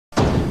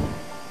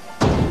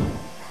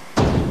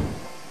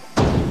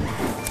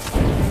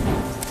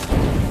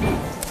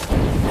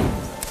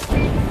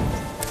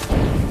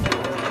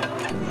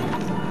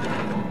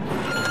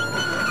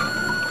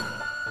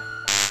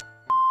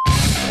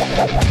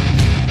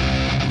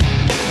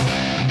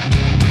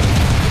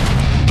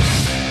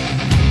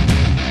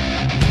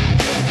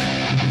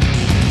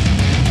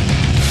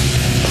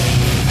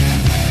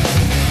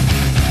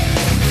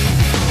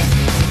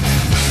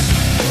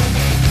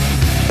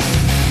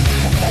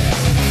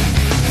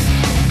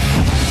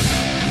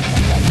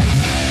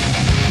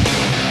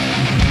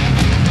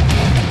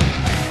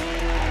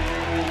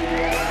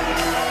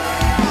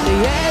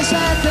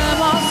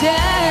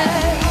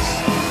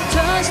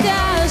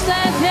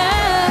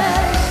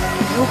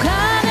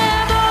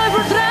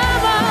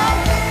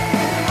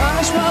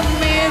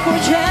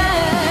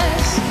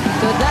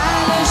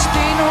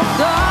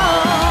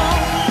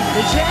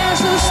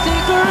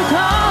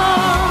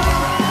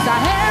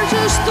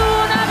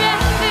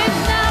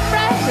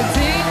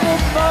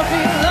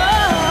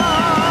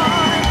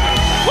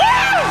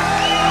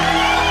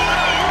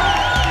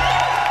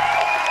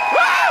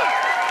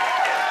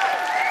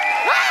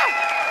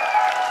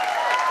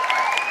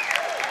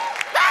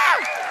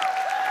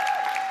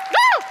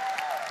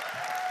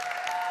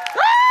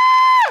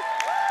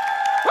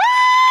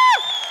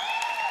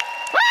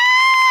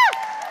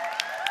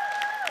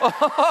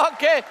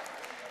Okej.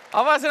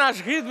 Ava se na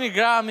shkrit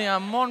migrami,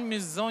 amon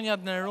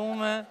mizonjat në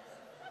rume.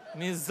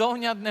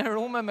 Mizonjat në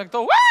rume me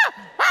këto...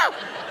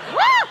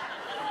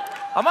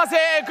 Ama se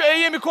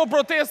jemi ko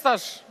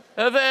protestash.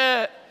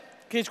 Edhe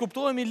keq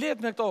kuptohemi let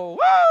me këto...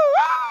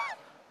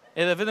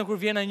 Edhe vetëm kur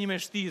vjena një me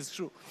shtiz,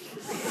 kështu.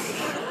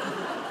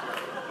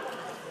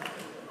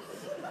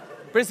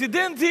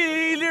 Presidenti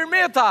Ilir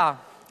Meta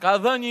ka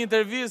dhënë një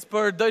intervistë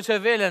për Deutsche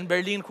Welle në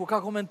Berlin, ku ka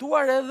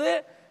komentuar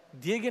edhe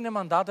djegjen e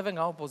mandateve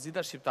nga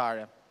opozita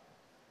shqiptare.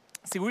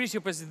 Sigurisht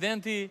që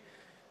presidenti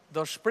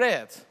do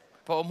shprehet,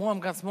 po mua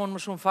më ngacmon më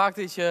shumë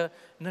fakti që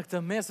në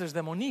këtë mes është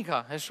dhe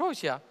Monika, e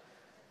shoqja.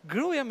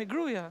 Gruaja mi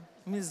gruaja,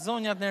 mi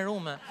zonjat në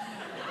rume.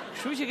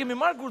 Kështu që kemi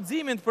marrë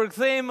guximin të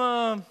përkthejmë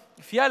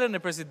fjalën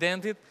e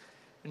presidentit,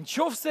 në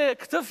qoftë se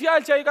këtë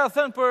fjalë që ai ka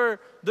thënë për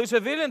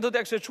Deutsche Welle do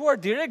t'ia kishte çuar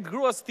direkt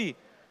gruas tij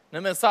në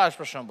mesazh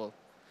për shembull.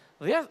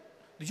 Dhe ja,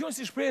 dëgjoni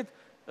si shprehet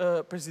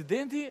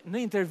presidenti në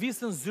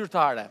intervistën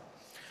zyrtare.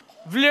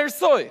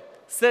 Vlerësoj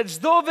se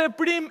çdo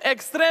veprim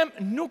ekstrem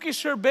nuk i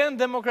shërben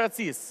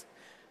demokracisë.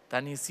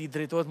 Tani si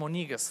drejtohet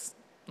Monikës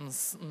në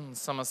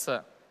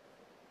SMS.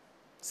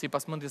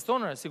 Sipas mendjes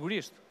tonë,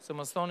 sigurisht, se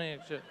mos thoni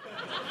që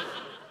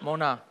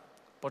Mona,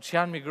 po që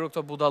janë mi gru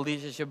këto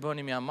budalliqe që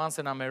bëni mi aman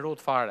se na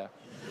merut fare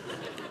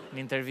në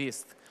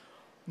intervistë.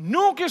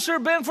 Nuk i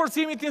shërben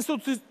forcimit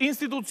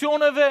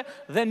institucioneve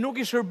dhe nuk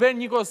i shërben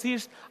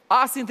njëkohësisht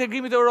as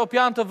integrimit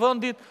europian të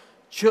vendit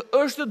që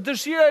është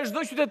dëshira e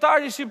çdo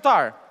qytetari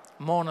shqiptar.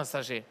 Mona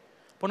sashi.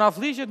 Po na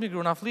fliqet mi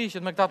gru, na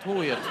fliqet me këta të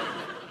hujet.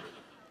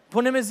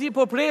 Po në mezi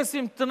po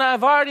presim të na e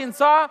varin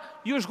ca,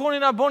 ju shkoni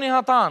na boni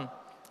hatan.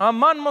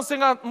 Aman mos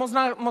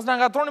na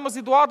ngatroni më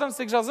situatën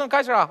se kisha zënë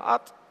kaq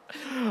rahat.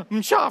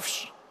 Më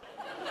qafsh.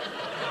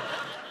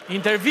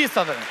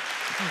 Intervistat e.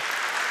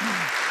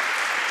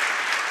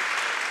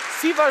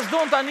 Si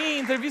vazhdon tani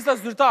intervista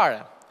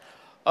zyrtare?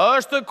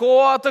 Është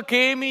koha të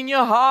kemi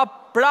një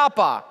hap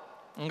prapa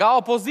nga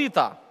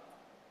opozita.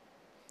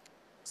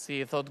 Si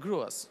i thot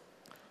gruas.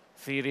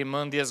 Thiri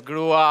mendjes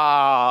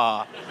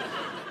grua.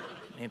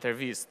 Në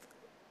intervistë.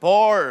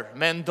 Por,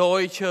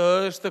 mendoj që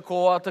është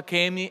koha të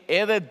kemi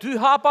edhe 2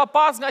 hapa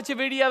pas nga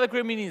qeveria dhe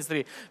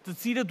kryeministri, të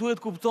cilët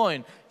duhet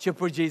kuptojnë që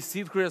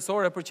përgjegjësitë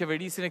kryesore për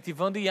qeverisin e këtij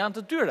vendi janë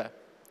të tyre.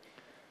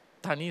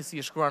 Tani si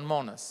i shkruan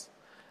Monës.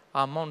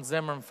 Amon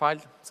zemër më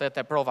falë, se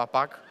te prova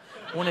pak.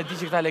 Unë e di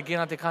që këta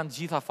legendat i kanë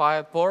gjitha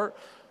fajet, por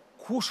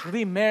kush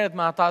rri meret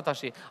me ata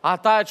tashi?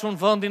 Ata e çun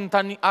vendin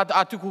tani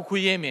aty ku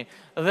jemi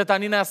dhe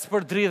tani na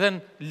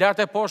spërdridhen lart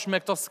e poshtë me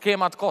këto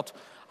skemat kot.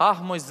 Ah,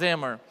 moj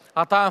zemër.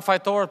 Ata janë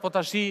fajtorët, po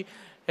tashi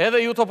edhe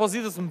ju të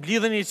opozitës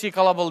mblidheni që i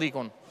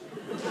kallabollikun.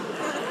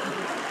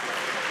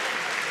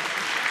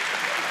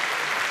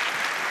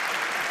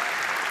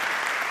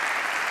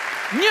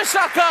 Një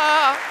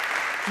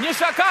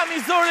shaka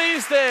mizore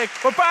ishte.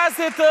 Por para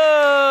se të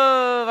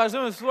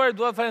vazhdojmë të fluar,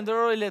 dua të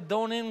falenderoj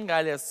Ledonin nga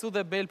Lesu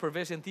dhe Bel për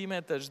veshjen time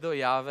të çdo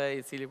jave,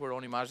 i cili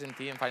kuron imazhin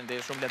tim.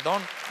 Faleminderit shumë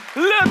Ledon.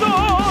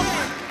 Ledon!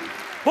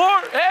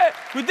 Por,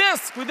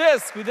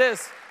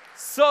 kujdes.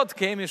 Sot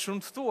kemi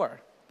shumë të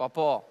ftuar.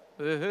 Po,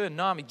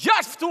 nami,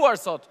 6 ftuar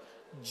sot.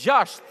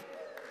 6.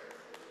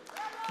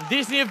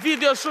 Ndiqni një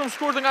video shumë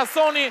shkurt nga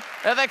Sony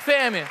edhe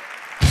kthehemi.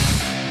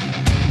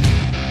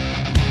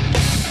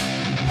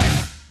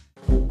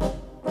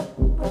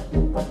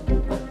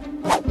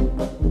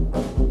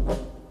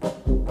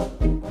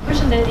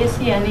 Përshëndetje,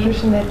 si jeni?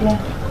 Përshëndetje.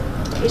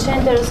 Ishe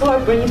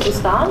interesuar për një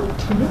fustan?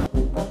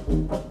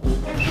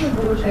 Shumë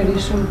bukur, eri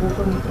shumë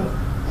bukur një pro.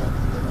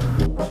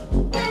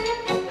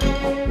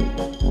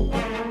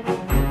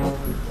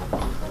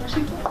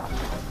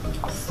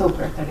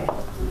 Super të re.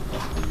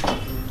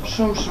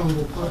 Shumë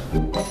bukur.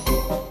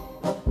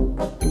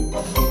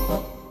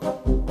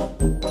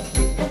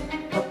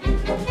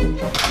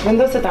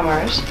 Mendo se ta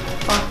marrësh?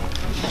 Po.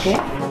 Okej.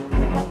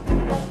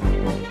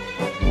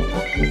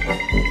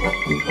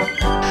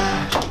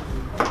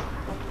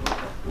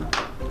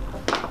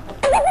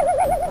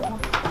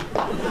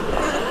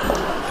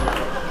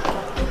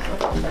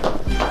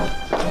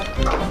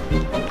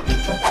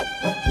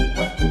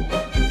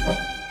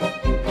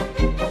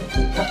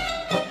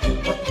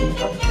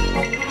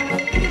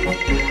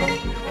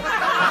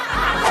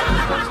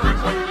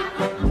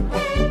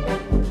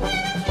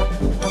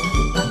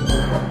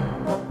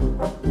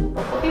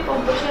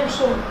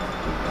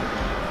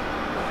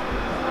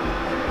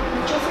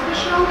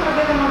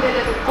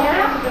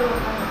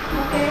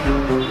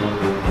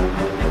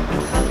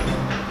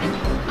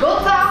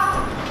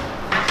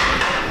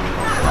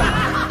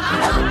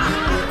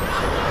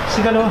 Si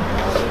kalova?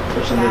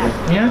 Përshëndetje.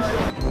 Mirë?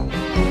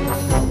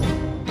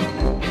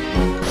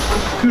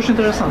 Ky është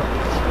interesant.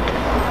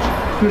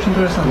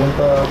 Mund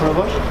ta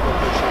provosh?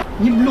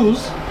 Një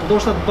bluzë,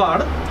 ndoshta të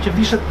bardhë, që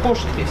vishet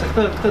poshtë këtij, se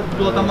këtë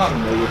dua ta marr.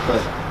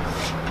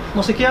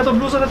 Mos e ke ato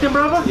bluzat atje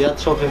brava? Ja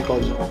të shohim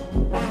kolxha.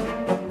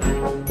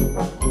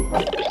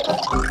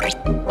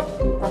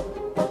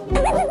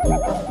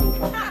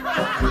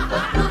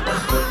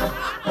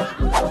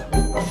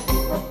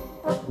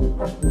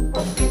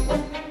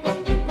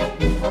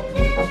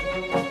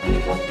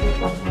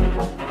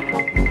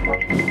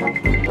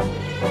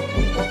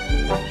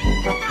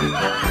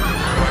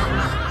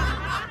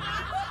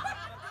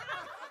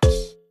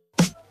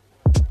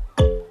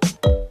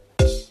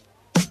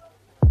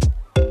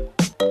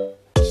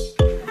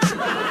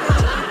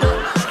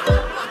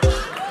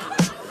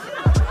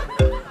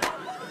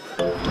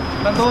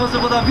 se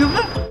po ta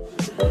vjellë?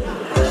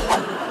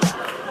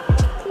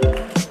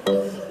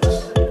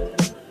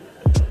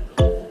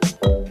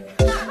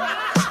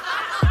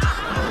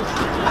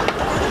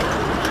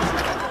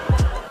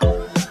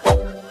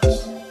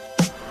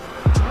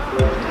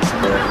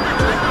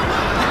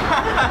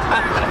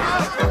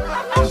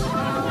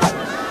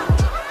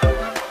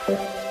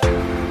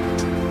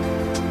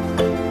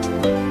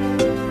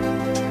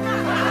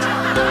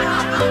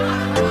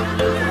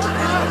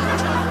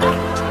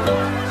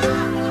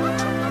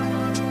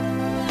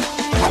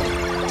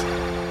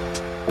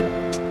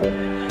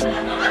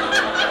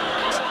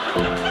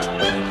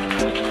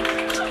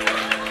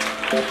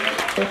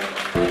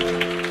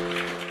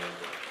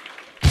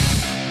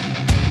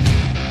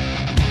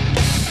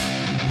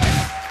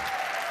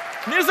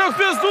 Mirë se u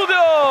kthye në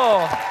studio!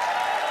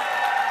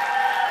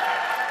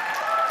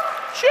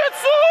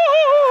 Qetëso!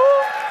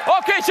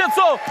 Okej,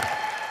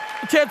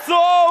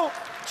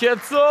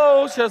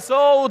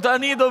 qetëso,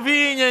 tani do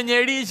vi një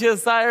njeri që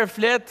sa herë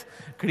flet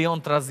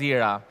krijon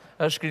trazira.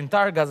 Është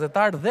shkrimtar,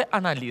 gazetar dhe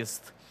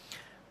analist.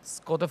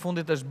 Kohët e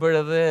fundit është bërë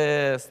edhe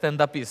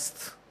stand-upist,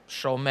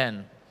 showman.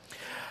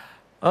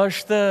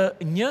 Është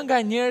një nga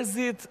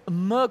njerëzit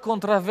më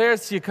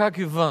kontrovers që ka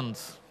ky vend.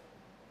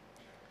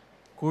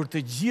 Kur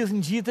të gjithë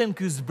ngjiten,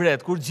 ky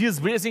zbret. Kur gjithë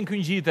zbresin,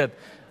 ky ngjitet.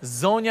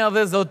 Zonja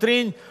dhe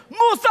zotrinj,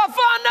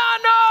 Mustafa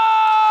Nano!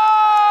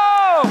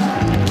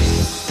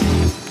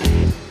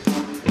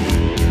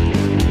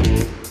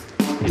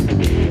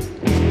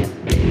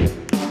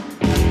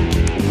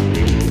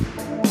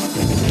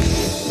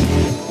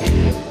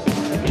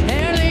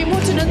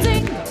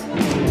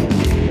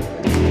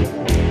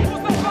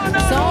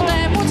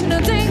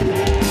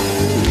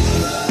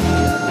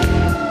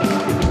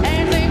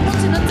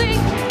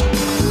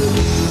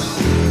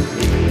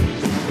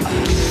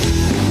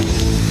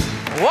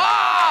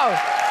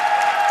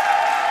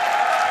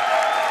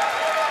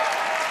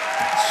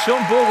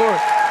 Shumë bukur.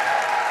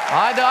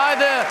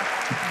 Hajde.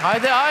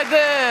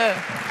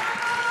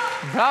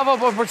 Bravo,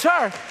 po për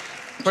qarë?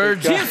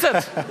 Për gjinset.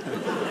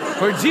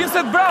 Për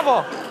gjinset,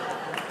 bravo.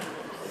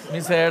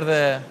 Mi se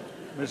erdhe.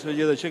 Mirë se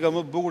gjithë, që ka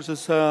më bukur se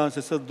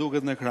sa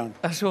duket në ekran.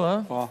 Ashtu, ha?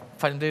 Po.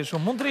 Faleminderit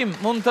shumë.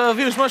 Mund të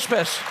virish më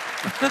shpesh.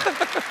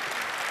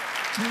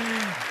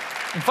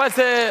 Në fakt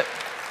se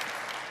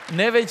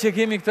neve që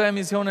kemi këto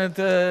emisionet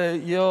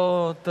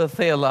jo të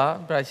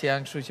thella, pra që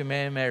janë kështu që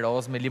merrem me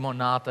roz, me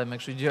limonate, me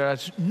kështu gjëra,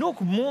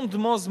 nuk mund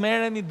të mos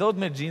merremi dot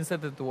me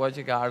xhinset e tua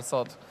që ka ardhur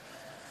sot.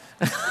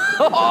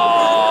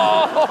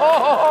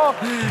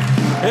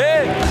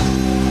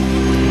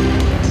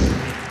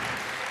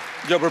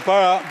 Jo,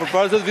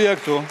 përpara se të vija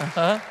këtu,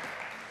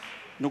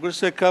 nuk është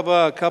se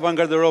kapa në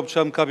garderobë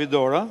që më kapi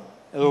dora,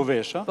 edhe u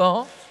vesha,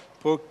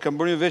 por kam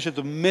bërë një veshje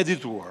të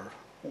medituar.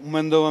 Unë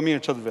mendova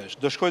mirë që të vesh.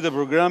 Do shkoj të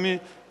programi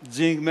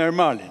Xing me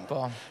Ermalin.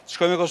 Të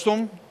shkoj me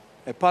kostum,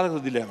 e pate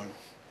këtë dilemën.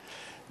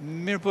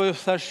 Mirë po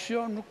thash,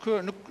 jo, nuk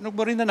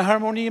më rinde në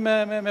harmoni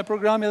me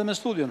programi edhe me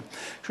studion.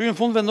 Kështu në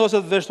fund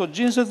vendose të vesh të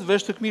gjinset,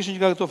 vesh të këmishin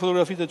që ka këto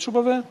fotografit e të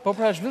qupave. Po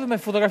pra, është vetëm me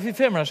fotografi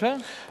femrash, e?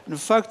 Në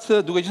fakt,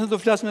 duke qenë se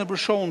do flasim për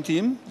show-un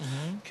tim,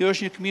 kjo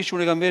është një këmish që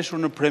unë e kam veshur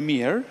në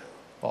premier,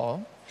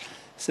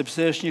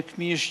 sepse është një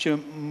këmish që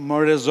më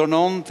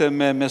rezononte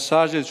me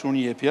mesazhet që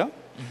unë jepja,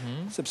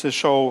 sepse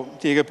show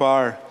ti e ke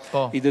parë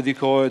i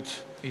dedikohet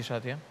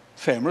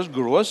femrës,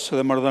 gruas,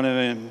 dhe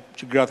marrëdhënieve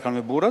që gratë kanë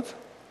me burrat.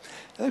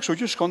 Edhe kështu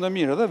që shkonte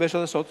mirë edhe vesh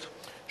edhe sot.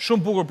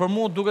 Shumë bukur, për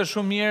mua duket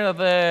shumë mirë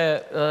dhe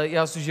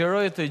ja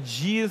sugjeroj të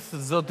gjithë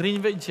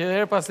zotrinjve që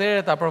her pas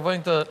here ta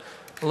provojnë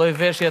këtë lloj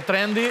veshje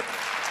trendi.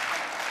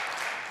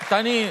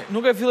 Tani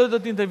nuk e filloj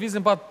të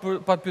intervistën pa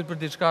të pyet për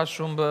diçka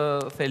shumë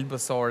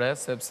thelbësore,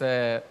 sepse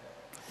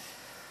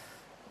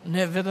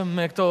ne vetëm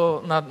me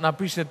këto na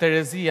prishet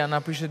Terezia,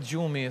 na prishet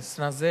gjumi,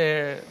 s'na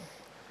zer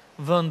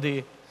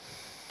vendi.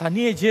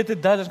 Tani e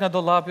gjetit dalësh nga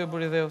dollapi o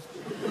Buridheus.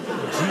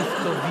 Gjithë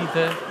këto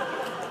vite,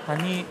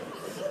 tani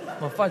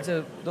më fal që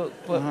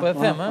po e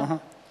them,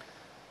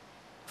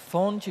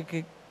 thonë që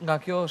nga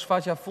kjo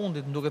shfaqja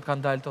fundit më duket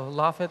kanë dalë to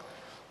llafet,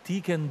 ti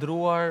ke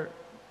ndruar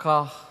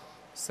kah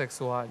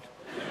seksual.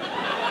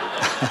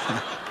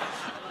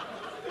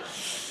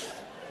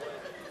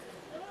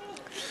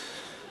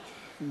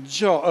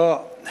 Gjo,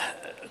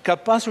 ka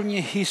pasur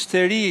një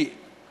histeri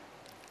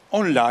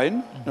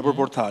online në për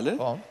portale,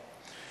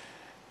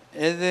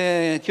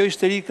 edhe kjo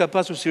histeri ka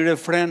pasur si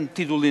refren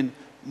titullin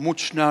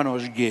Mustafa Nano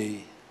është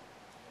gay.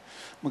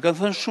 Më kanë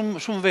thënë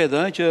shumë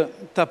vete që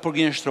ta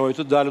përgjenjështroj,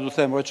 të dalë të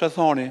themë, që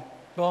thoni?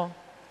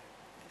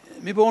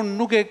 Mi po unë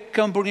nuk e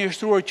kam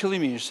përgjenjështruar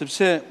qëllimisht,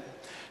 sepse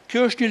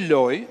kjo është një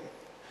loj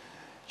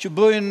që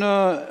bëjnë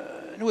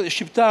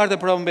shqiptarët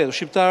e pravëmbetur,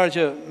 shqiptarët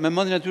që me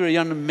mendjen e tyre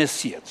janë në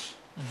mesjet.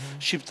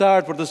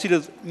 Shqiptarët për të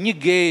cilët një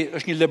gay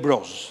është një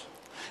lebroz.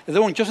 Edhe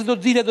unë, nëse do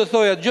të dile do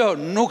thoja, "Gjo,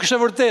 nuk është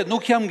e vërtet,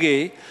 nuk jam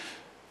gay",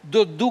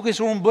 do duket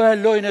se unë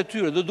bëja lojën e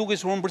tyre, do duket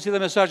se unë përcjell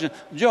mesazhin,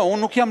 "Gjo, unë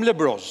nuk jam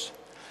lebroz".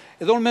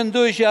 Edhe unë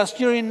mendoj që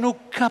asnjëri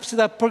nuk ka pse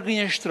ta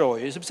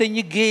përgënjeshtrojë, sepse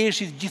një gay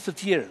është i gjithë të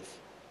tjerët.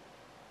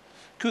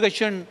 Ky ka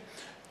qenë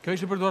Kjo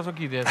ishte për duar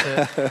sokitje, se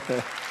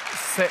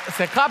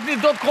Se kapni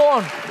do të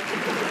kohën.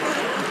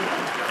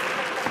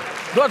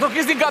 Do ato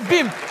kishin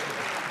gabim.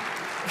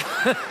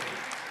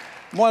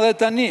 Mua dhe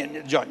tani,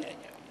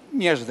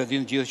 njerëzit e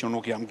dinë gjithë që unë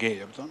nuk jam gay,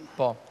 e kupton?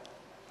 Po.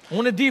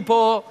 Unë e di,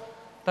 po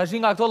tash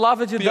nga këto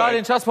llafe që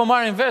dalin ças po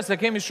marrin vesh, se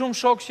kemi shumë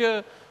shok që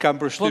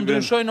po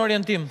ndryshojnë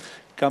orientim.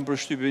 Kam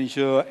përshtypjen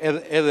që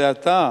edhe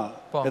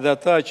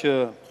ata që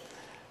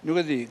nuk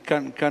e di,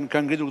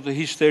 kanë ngritur këtë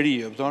histeri,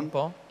 e kupton?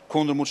 Po.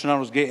 Kundër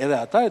muçanarës gay, edhe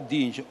ata e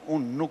dinë që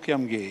unë nuk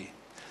jam gay.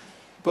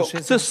 Po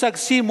këtë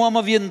saksi mua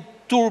më vjen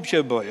turp që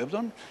e bëj, e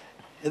kupton?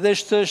 Edhe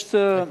është...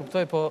 E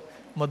kuptoj, po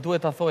më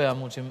duhet ta thoja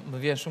mu që më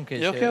vjen shumë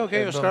keq.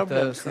 Okej, s'ka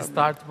problem. Si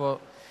start,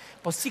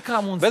 po si ka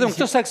mundësi... Vetëm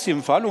këtë saksi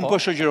më fal, unë po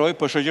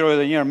shoqëroj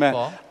edhe një herë me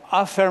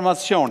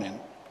afirmacionin.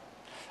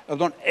 E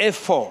kupton, e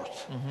fortë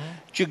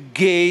që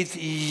gejt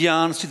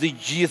janë si të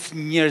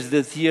gjithë njerëzit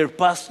e tjerë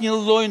pas një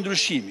lloji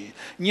ndryshimi.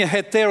 Një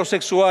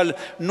heteroseksual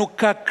nuk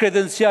ka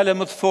kredenciale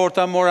më të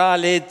forta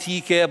morale,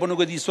 etike apo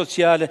nuk e di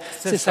sociale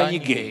se sa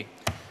një gej.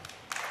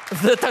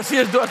 Dhe tash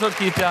është duhet të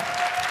kipja.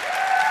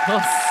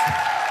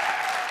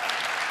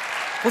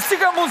 Po si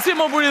ka mundësi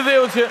më buri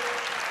dheu që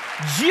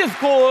gjithë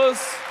kohës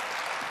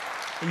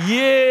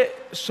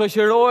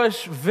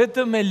shoqërohesh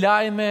vetëm me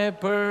lajme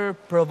për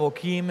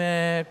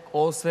provokime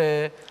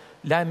ose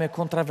lajme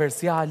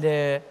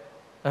kontroversiale,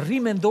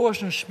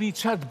 mendohesh në shtëpi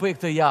çfarë të bëj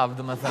këtë javë,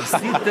 domethënë,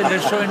 si të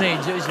lëshojnë ai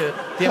gjë që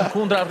të jem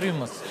kundra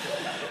rrymës.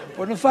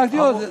 Po në fakt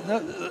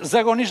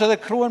zakonisht edhe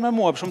kruhen me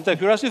mua, për shumë tek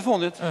ky rasti i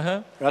fundit,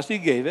 rasti i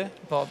gejve.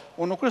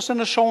 Unë nuk është se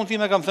në shohun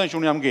time kam thënë që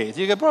unë jam gej.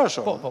 Ti e ke parë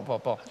shohun?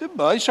 Po. Ti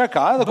bëj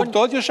shaka, edhe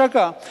kuptohet që është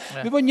shaka.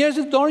 Po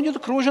njerëzit donin që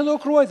të kruheshin dhe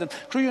u kruajtën.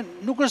 Kështu që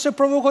nuk është se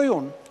provokoj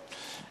unë.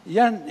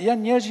 Janë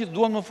njerëz që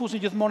duan më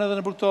fusin gjithmonë edhe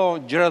në për këto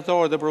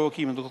gjeratorët e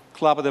provokimit, këto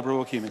klapët e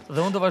provokimit.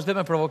 Dhe unë do vazhdoj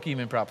me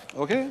provokimin prap.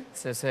 Okej.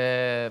 Se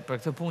për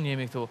këtë punë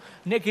jemi këtu.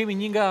 Ne kemi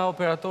një nga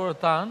operatorët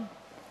tanë,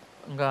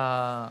 nga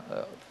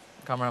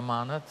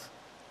kameramanët,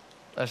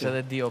 është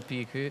edhe DOP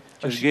ky.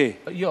 Është gay?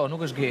 Jo,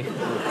 nuk është gay.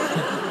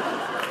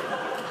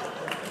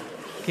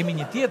 Kemi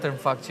një tjetër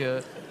në fakt që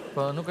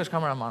nuk është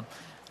kameraman.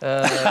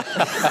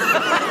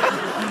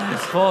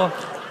 Po,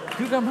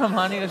 ky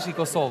kameramani është i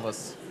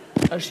Kosovës.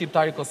 Është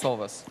shqiptar i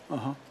Kosovës.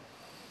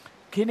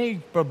 Keni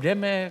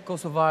probleme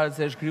kosovarët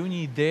se është kriju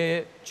një ide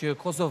që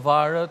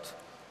kosovarët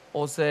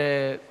ose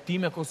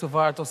ti me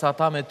kosovarët ose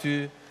ata me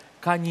ty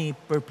ka një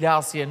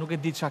përplasje, nuk e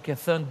di çka ke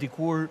thënë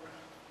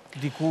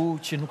diku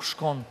që nuk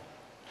shkon.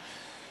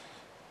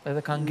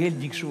 Edhe ka ngel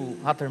di kështu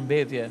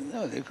hatërmbetje.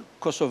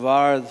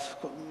 Kosovarët,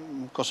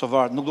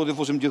 nuk do t'i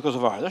fusim gjithë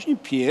kosovarët. Është një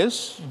pjesë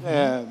e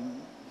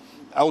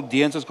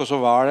audiencës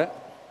kosovare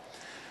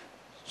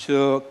që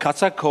ka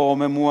ca kohë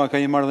me mua, ka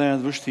një marrëdhënie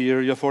të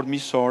vështirë, jo fort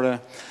miqësore.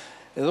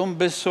 Edhe unë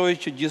besoj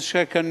që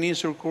gjithçka ka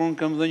nisur kur unë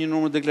kam dhënë një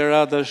numër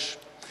deklaratash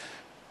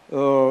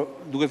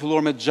duke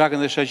filluar me Xhakën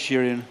dhe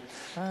Shaqirin.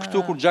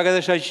 Këtu kur Xhaka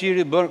dhe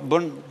Shaqiri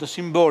bën të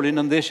simbolin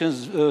në ndeshjen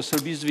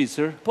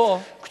Serbi-Zvicër. Po.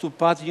 Këtu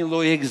pati një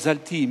lloj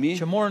egzaltimi.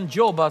 Që morën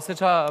gjoba, se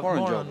ça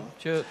morën,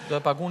 që do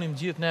e pagunim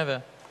gjithë neve.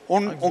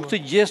 Unë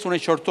këtë gjest unë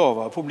e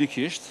qortova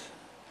publikisht,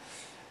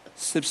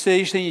 sepse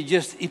ishte një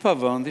gjest i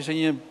pavënd, ishte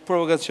një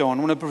provokacion.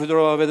 Unë e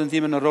përfiturova veten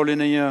time në rolin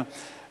e një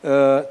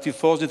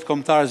tifozit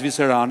kombëtar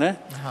zvicerane.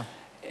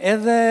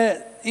 Edhe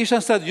isha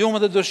në stadium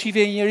dhe do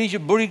shifje një njeri që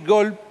bëri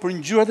gol për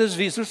ngjyrat e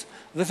Zvicrës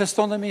dhe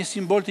festonte me një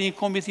simbol të një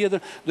kombi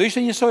tjetër. Do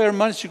ishte njësoj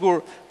Ermalin sikur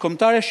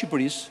kombëtare e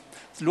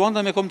Shqipërisë,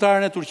 luante me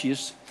kombëtaren e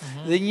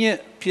Turqisë dhe një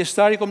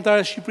pjesëtar i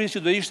kombëtarëve të Shqipërisë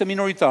që do ishte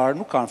minoritar,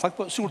 nuk ka në fakt,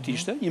 po sigurt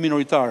ishte një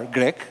minoritar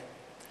grek.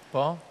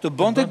 Të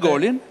bënte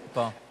golin,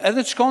 edhe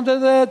të shkonte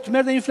dhe të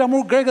merrte një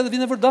flamur grek dhe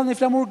vinte vërtet një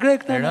flamur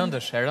grek. E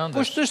rëndësh. Po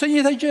është e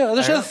njëjta gjë,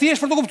 edhe është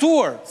thjesht për të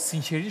kuptuar.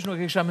 Sinqerisht nuk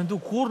e kisha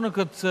menduar kurrë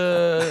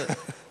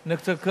në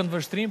këtë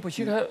këndvështrim, po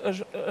që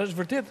është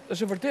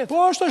vërtet. Po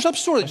është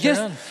absurd.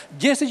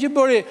 Gjesti që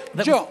bëri,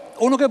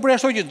 unë nuk e bëra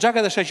ashtu që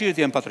Xhaka dhe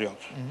Shaqirit janë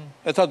patriot.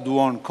 E ta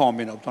duan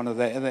kombin, kupton,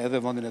 edhe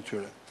vendin e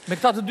tyre. Me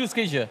këta të dy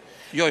s'ke gjë.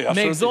 Jo,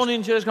 me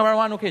Xonin që është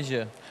kameraman nuk ke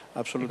gjë.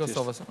 Absolutisht.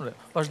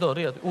 Vazhdo,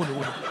 rrit,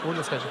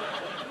 ulu s'ka gjë.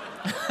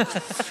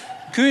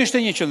 Ky ishte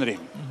një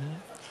qëndrim.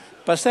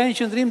 Pastaj një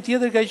qëndrim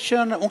tjetër ka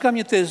qenë, unë kam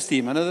një tezë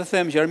time, edhe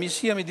them që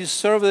armiqësia midis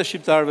serbëve dhe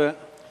shqiptarëve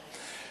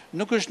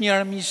nuk është një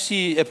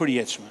armiqësi e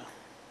përjetshme.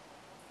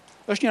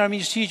 Është një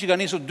armiqësi që ka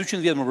nisur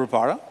 200 vjet më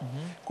përpara,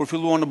 kur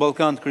filluan në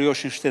Ballkan të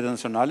krijoheshin shtete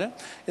nacionale,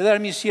 edhe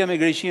armiqësia me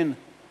Greqinë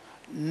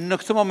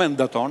në këtë moment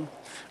daton,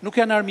 nuk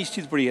janë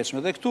armiqësi të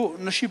përjetshme. Dhe këtu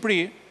në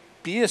Shqipëri,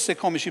 pjesë e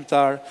kombit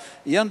shqiptar,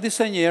 janë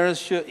disa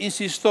njerëz që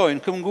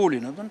insistojnë,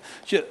 këmbgulin,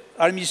 që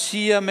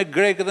armiqësia me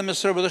grekët dhe me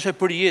serbët është e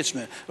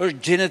përjetshme,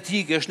 është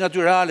gjenetike, është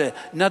natyrale,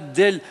 na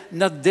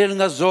del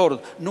nga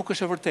zorët, nuk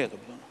është e vërtetë.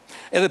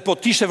 Edhe po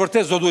t'ishte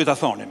vërtet, do duhet ta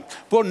thonim.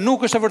 Po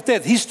nuk është e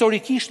vërtet,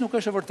 historikisht nuk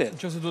është e vërtet.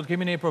 Nëse duhet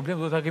kemi një problem,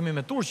 duhet ta kemi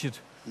me turqit.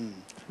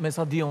 Me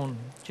sa di unë,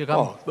 që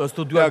kam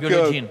studiuar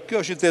biologjinë.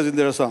 Kjo është një tezë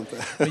interesante.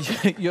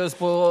 Jo,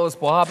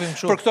 s'po hapim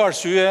kështu. Për këtë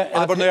arsye,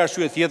 edhe për ndonjë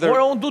arsye tjetër. Por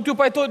unë du të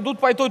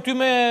pajtoj ty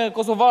me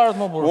kosovarët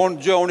më burr.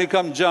 Unë i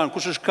kam Xhan,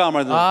 kush është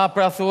kamera?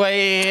 Pra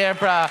thuaj,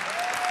 pra.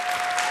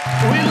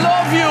 We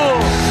love you.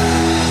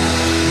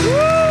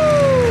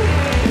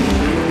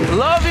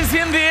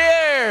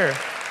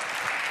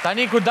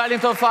 Tani kur dalin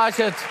këto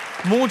faqet,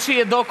 Muçi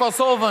e do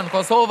Kosovën,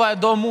 Kosova e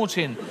do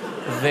Muçin.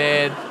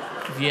 Dhe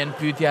vjen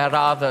pyetja e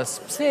radhës,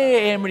 pse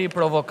emri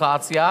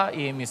provokacia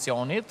i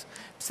emisionit,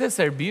 pse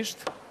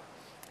serbisht?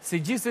 Si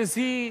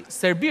gjithsesi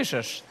serbisht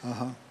është.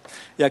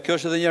 Ja, kjo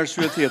është edhe një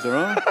arsye tjetër,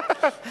 ëh?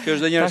 Kjo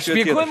është edhe një arsye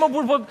tjetër. Shpjegoj më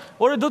burr, po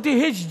ore do t'i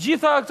heq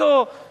gjitha këto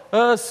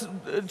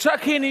ç'a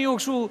keni ju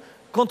kështu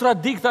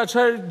kontradikta,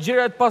 çfarë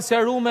gjëra të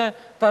pasqaruara,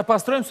 ta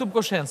pastrojmë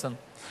subkonsciencën.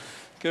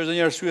 Kjo është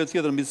një arsye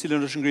tjetër mbi të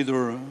cilën është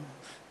ngritur,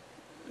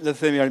 le të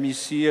themi,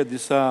 armiqësie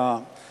disa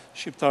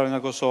shqiptarë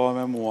nga Kosova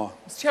me mua.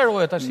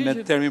 Sqarohet tash me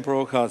termin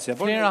provokacia.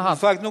 Por në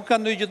fakt nuk ka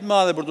ndonjë gjë të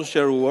madhe për të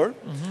sqaruar.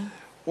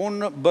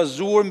 Unë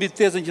bazuar mbi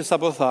tezën që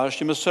sapo thash,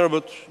 që me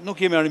serbët nuk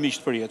jemi armiq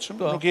të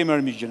përjetshëm, nuk jemi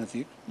armiq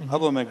gjenetik,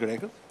 apo me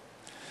grekët.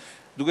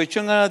 Duke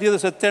qenë nga ana tjetër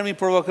se termi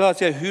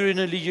provokacia hyri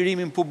në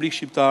ligjërimin publik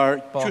shqiptar,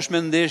 qysh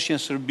me ndeshjen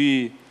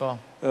Serbi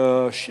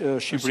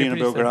Shqipëri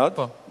në Beograd.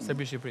 Po,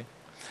 Serbi Shqipëri.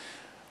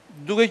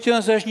 Duke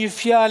qenë se është një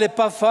fjalë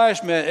pa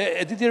fashme,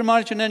 e di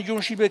Ermalin që ne në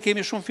gjuhën shqipe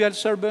kemi shumë fjalë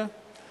serbe.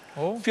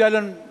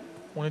 Fjalën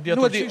nuk e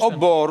di,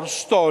 obor,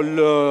 stol,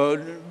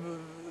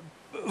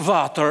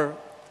 vatër.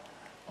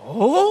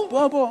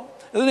 Po,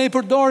 edhe ne i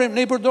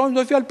përdorim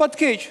do fjalë pa të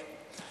keq.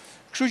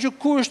 Kështu që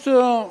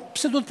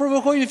pse do të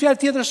provokoj një fjalë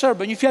tjetër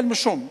serbe, një fjalë më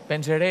shumë?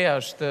 Penxhereja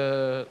është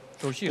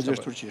turqisht.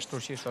 Është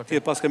turqisht. Ti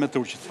e paske me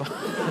turqit.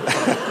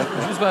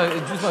 Gjysma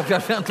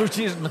fjalë janë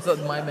turqisht, më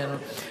thot më menur.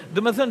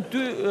 Do të thënë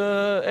ty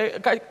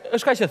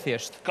është kaq e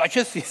thjeshtë. Kaq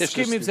e thjeshtë.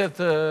 Kemi pse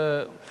të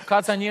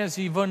ka ca njerëz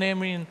që i vënë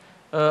emrin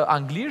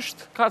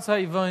anglisht, ka ca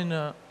i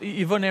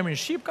vënë emrin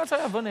shqip, ka ca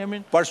ja vënë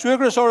emrin. Arsyeja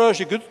kryesore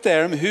është që ky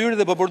term hyri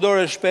dhe po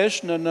përdoret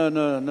shpesh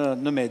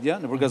në media,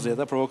 nëpër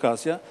gazeta,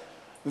 provokacia,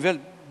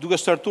 duke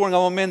startuar nga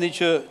momenti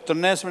që të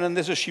nesërmen e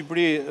ndesë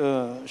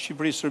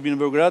Shqipëri-Serbi në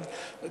Beograd,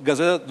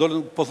 gazetat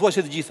dolën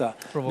pothuajse të gjitha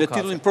me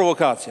titullin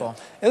provokacia.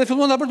 Edhe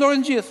filluan ta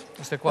përdorin gjithë.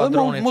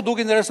 Edhe mu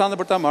duke interesante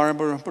për ta marrën,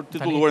 për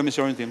titulluar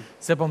emisionin tim.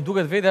 Se po më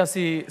duket vetja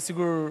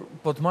sigur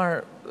po të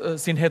marr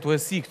si në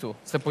hetuesi këtu,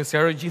 se po i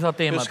sqaroj gjitha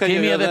temat.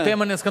 Kemi edhe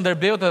temën e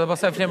Skënderbeut edhe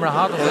pastaj flemë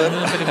rahat ose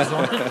në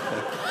televizion.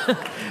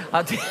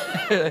 Aty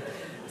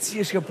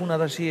si është kjo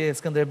puna tash e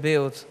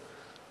Skënderbeut?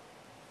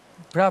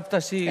 Prap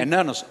tashi... E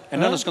nënës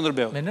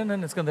Skënderbeut. Me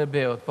nënën e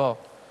Skënderbeut, po.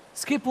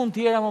 S'ke pun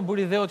tjera më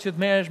buri dheut që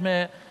të merresh me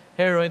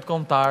heroinët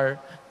kombëtar,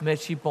 me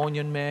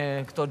qiponjën,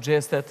 me këto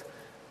gjestet.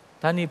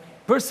 Tani,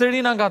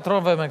 përsëri na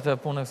ngatrove me këtë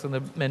punë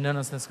me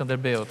nënës në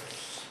Skënderbeut.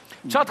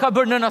 Qa të ka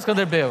bërë nëna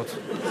Skënderbeut?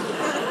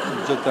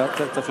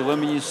 Ta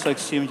fillojmë me një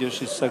saksim që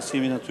është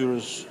saksimi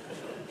natyrës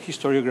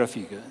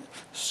historiografike.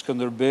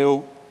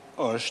 Skënderbeu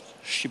është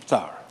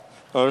shqiptar.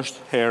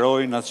 Është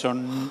heroi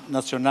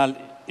nacional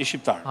i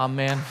shqiptar.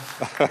 Amen.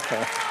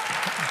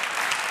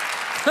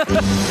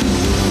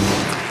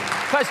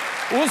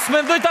 Unë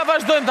s'mendoj ta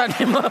vazhdojmë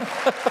tani më.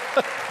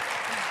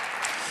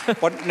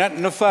 Por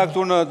në fakt,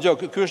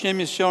 ky është një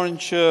emision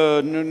që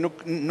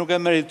nuk e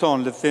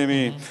meriton, le të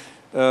themi,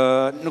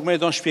 nuk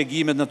meriton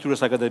shpjegimet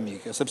natyrës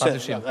akademike. Sepse,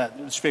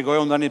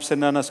 shpjegoj unë tani pse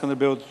nëna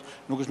Skënderbeut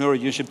nuk është me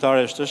origjinë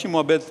shqiptare, është një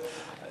muhabet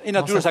i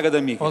natyrës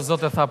akademike. O,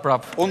 zote tha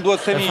prap. Unë duhet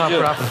të themi një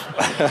gjë.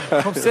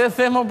 Po pse e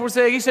them,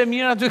 përse e kishe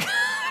mirë aty.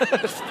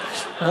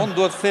 Unë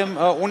duhet të them,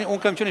 unë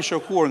kam qenë i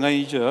shokuar nga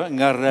një gjë,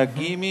 nga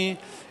reagimi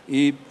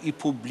i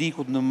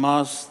publikut në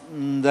masë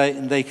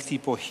ndaj këtij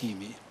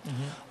pohimi.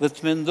 Dhe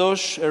të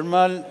mendosh,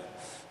 Ermal,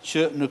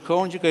 që në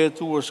kohën që ka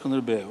jetuar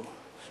Skënderbeu,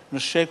 në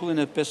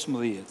shekullin e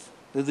 15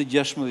 dhe të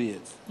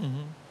 16,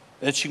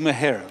 e çik më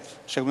herët,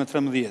 shekullin e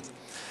 13,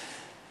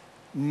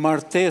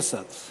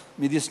 martesat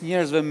midis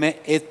njerëzve me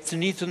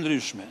etni të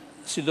ndryshme,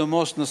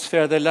 sidomos në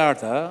sferat e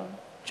larta,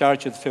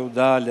 qarqet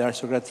feudale,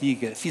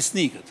 aristokratike,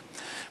 fisnikët.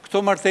 Këto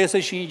martesa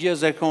ishin një gjë e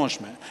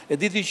zakonshme. E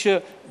diti që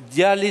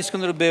djali i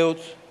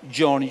Skënderbeut,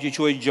 Gjoni, që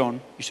quhej Gjon,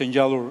 ishte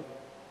ngjallur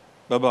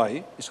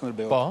babai i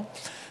Skënderbeut. Po.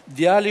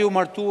 Djali u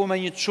martua me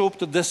një çup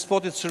të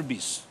despotit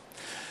Serbis.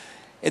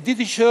 E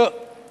diti që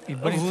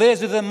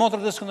vëllezërit dhe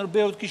motrat e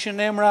Skënderbeut kishin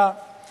emra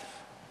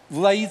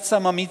Vllaica,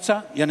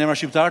 Mamica, janë emra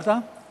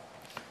shqiptarta.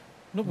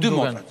 Nuk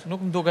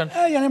më duken.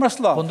 Janë emra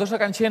slav. Po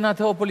ndoshta kanë qenë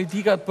ato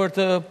politikat për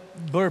të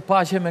bërë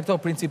paqe me këto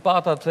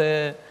principatat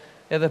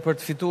edhe për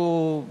të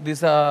fituar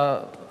disa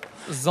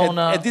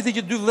zona. E diti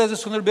që dy vëllezër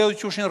Skënderbeut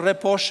quheshin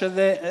Reposh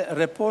edhe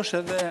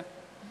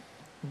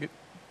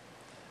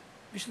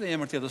ishte një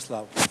emër tjetër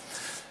slav.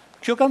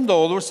 Kjo ka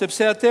ndodhur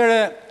sepse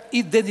atëre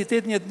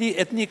identiteti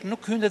etnik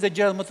nuk hynte te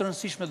gjërat më të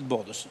rëndësishme të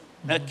botës.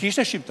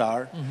 Kishte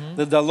shqiptar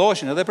dhe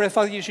dalloheshin edhe për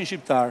faktin që ishin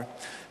shqiptar.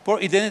 Por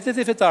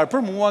identiteti fetar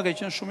për mua ka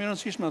qenë shumë i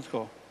rëndësishëm atë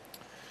kohë.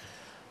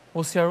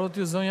 O sqarot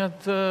ju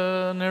zonjat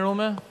në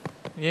Rome?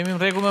 Jemi në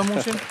rregull me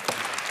Muçin?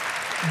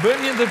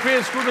 Bëjmë një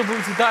ndërprerje shkurtër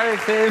publicitare,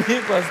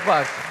 kthehemi pas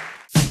pak.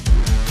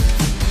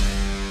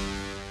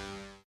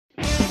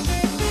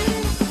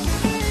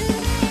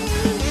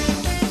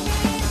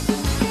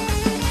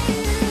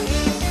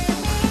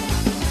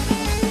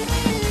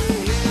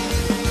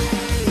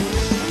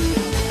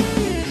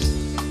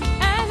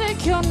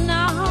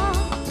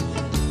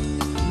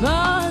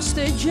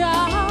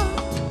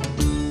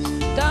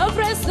 Të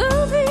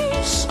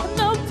presëvish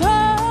në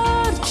për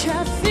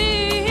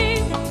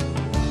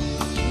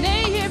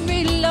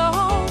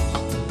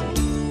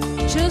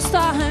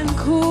stahen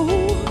kur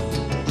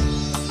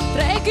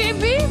Treki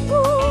mbi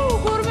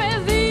bukur me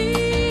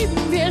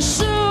dhimbje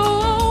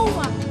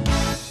shumë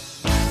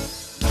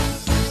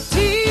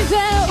Ti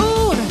dhe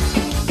unë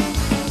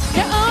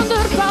Një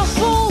ëndër pa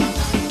fund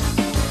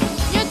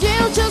Një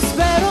gjell që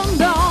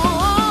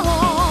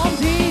s'perëndon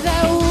Ti dhe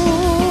unë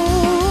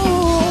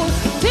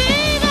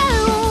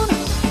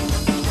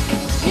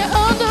Një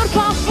ëndër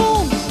pa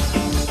fund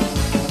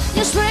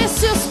Një shpresë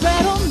që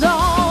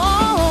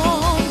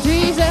s'perëndon Ti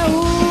dhe unë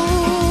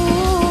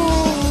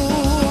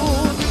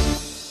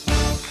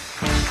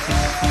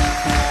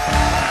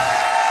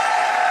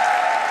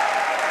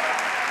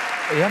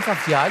Janë ka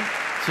fjalë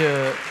që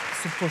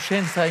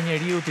subkonscienca e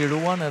njeriu t'i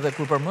ruan edhe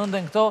kur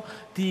përmenden këto,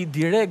 ti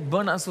direkt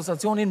bën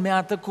asociacionin me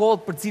atë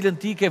kohë për cilën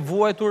ti ke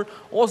vuajtur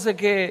ose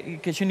ke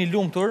qenë i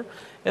lumtur,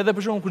 edhe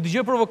për shembull kur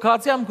dëgjoj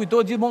provokacia më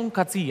kujtohet gjithmonë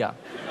kacia.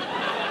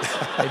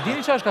 E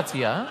dini çfarë është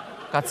kacia, ëh?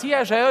 Kacia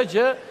është ajo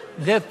që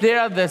mbledh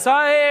plerat dhe sa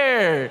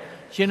herë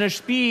që në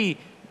shtëpi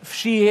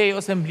fshihej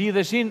ose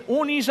mblidheshin,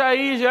 unë isha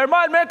ai që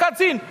Ermalin merr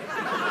kacin.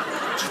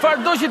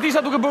 Çfarë do që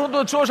tisha duke bërë do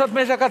të çosh atë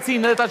mesha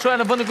kacin edhe ta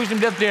çoja në vendin ku ishin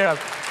mbledh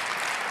plerat.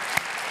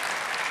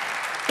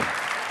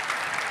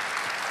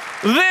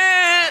 Dhe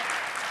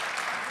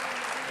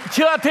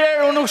që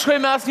atëherë unë nuk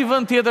shkoj me asnjë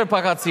vend tjetër pa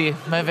kaci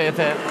me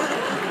vete.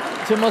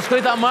 Që mos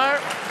shkoj ta marr,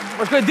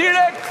 po shkoj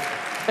direkt.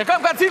 E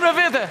kam kacin me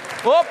vete.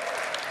 Hop,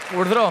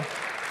 urdhro.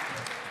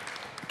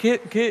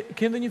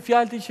 Ke ndonjë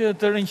fjalë ti që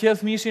të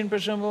rënqeth mishin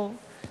për shembull?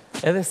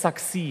 Edhe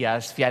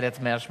saksia është fjalë e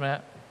tmerrshme.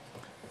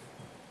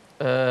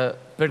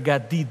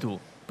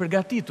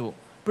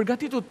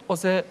 Përgatitu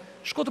ose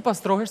shko të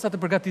pastrohesh sa të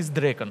përgatis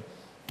drekën.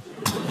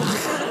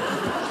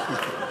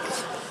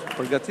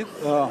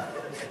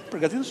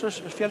 Përgatit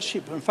është fjalë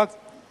shqip. Në fakt,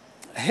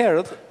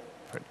 herët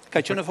ka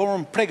qenë në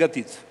formën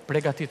pregatit.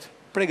 Pregatit.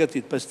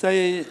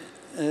 Pastaj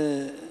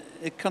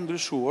e ka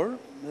ndryshuar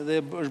dhe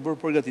është bërë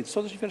përgatit.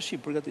 Sot është fjalë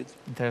shqip, përgatit.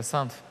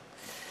 Interesant.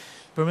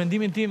 Për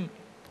mendimin tim,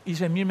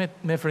 ishe mirë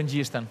me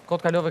frëngjishten.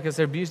 Kot kalove ke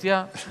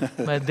serbishtja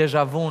me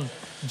deja vu.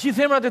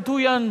 Gjithë emrat e tu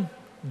janë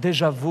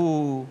deja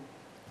vu,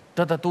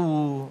 tatatu,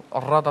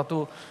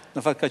 ratatu.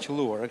 Në fakt ka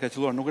qelluar,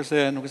 nuk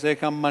është se e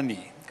kam mani.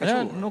 Ka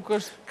qelluar. Nuk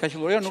është ka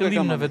qelluar, nuk e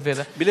kam në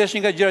vetvete. Bile është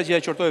një nga gjërat që ja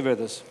qortoj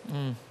vetes.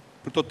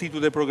 Për to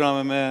titull e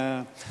programe me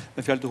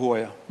fjalë të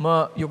huaja. Më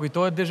ju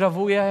kujtohet deja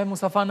vuja e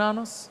Mustafa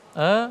Nanos?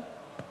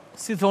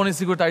 Si thoni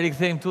sigur ta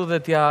rikthejmë tu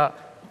dhe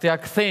t'ja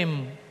kthejmë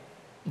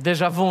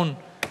deja vun.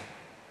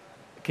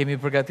 Kemi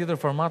përgatitur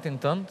formatin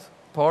tënd,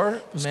 por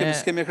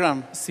s'kemi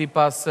ekran.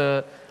 Sipas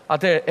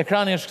atëherë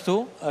ekrani është këtu,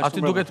 aty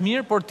duket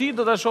mirë, por ti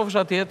do ta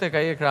shohësh atje tek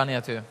ai ekrani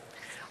aty.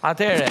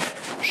 Atëherë,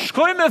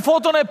 shkoj me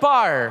foton e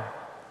parë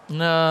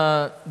në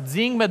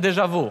Xing me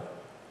deja vu.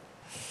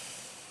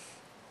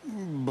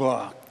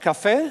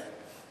 Kafe?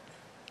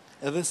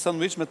 Edhe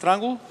sanduiç me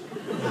trangull?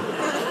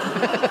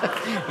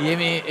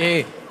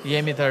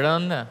 Jemi të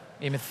rëndë,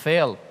 jemi të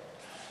thellë.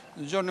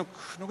 Gjo,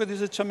 nuk e di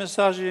se çfarë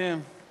mesazhi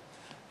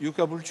ju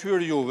ka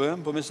pëlqyer juve,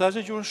 po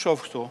mesazhet që unë shoh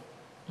këtu.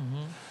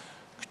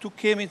 Këtu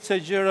kemi ca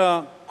gjëra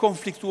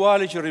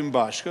konfliktuale që rrim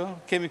bashkë,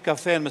 kemi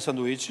kafen me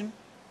sanduiçin.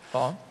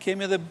 Po.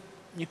 Kemi edhe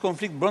një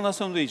konflikt brenda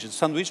sanduiçit,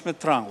 sanduiç me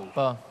trangull.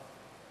 Po.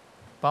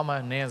 Pa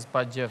majonez,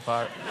 pa gjë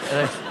fare.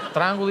 Edhe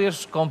trangulli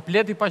është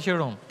komplet i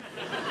paqërum.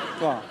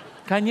 Po.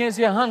 Ka njerëz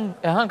që e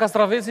han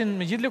kastravesin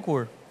me gjithë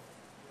lëkurë.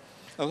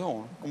 Edhe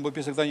unë bëj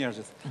pjesë e këta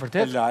njerëzit.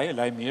 Vërtet? E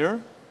laj mirë.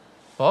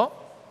 Po?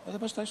 Edhe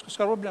pastaj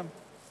s'ka problem.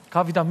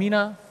 Ka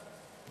vitamina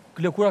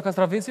lëkura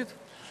kastravesit?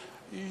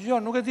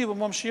 Jo, nuk e di, po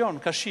më shijon,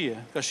 ka shije.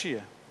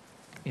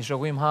 I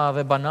shoku im ha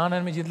dhe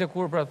bananën me gjithë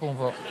lëkurë për atë punë,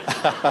 po.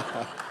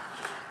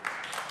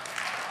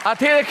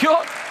 Atëherë kjo,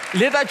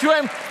 le ta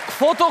quajmë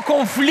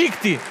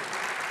fotokonflikti.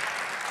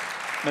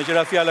 Me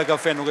qëra fjala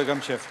kafe nuk e kam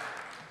qef.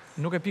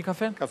 Nuk e pi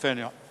kafen? Kafen,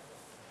 jo.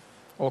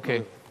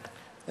 Okej.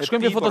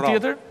 Shkojmë për foto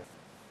tjetër?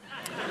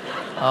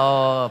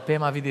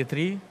 Pema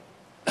vidjetri.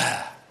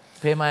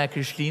 Pema e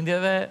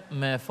Krishtlindjeve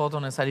me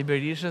foton e Sali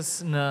Berishës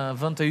në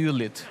vend të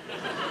yllit.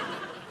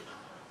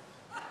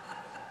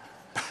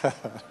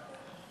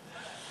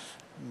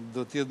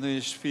 Do t'jetë në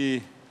një shtëpi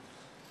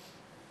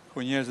ku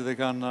njerëzit e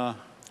kanë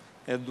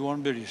e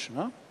duan Berishën,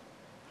 ha?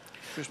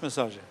 Ky është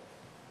mesazhi.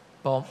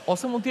 Po,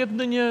 ose mund t'jetë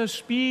në një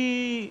shtëpi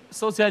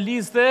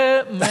socialiste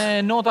me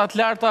nota të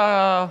larta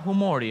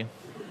humori.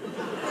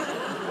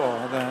 Po,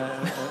 edhe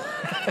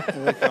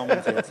ka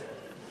mund t'jetë.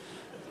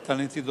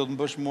 Tani ti do të më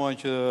bësh mua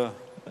që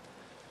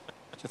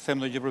them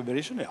do gjë për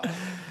Berishën? Ja.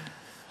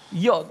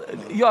 Jo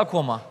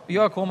akoma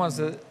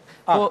se...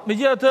 Po, me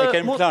gjitha të... E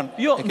kemë plan?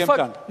 Jo,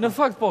 në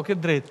fakt po,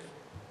 këtë drejt.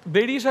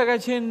 Berisha ka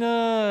qenë,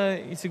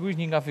 i sigurisht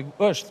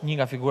është një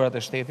nga figurat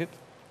e shtetit,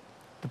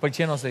 të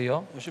pëlqen ose jo.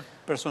 Është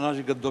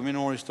personazhi që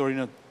dominuar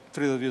historinë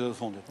 30 vjetët të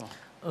fundit.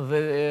 Dhe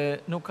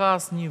nuk ka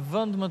asë një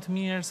vend më të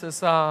mirë se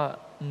sa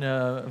në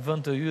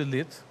vend të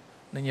yllit,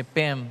 në një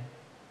pemë,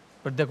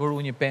 për dekoru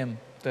një pemë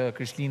të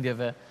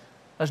Krishtlindjeve,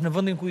 është në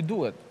vendin ku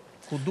duhet.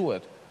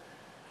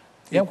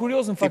 Jam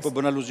kurioz në fakt... Ti po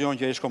bën aluzion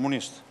që ai është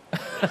komunist.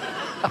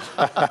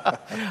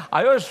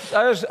 Ajo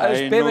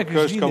është peme Ai nuk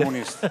është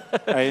komunist.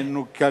 Ai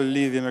nuk ka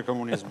lidhje me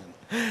komunizmin.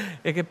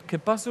 E ke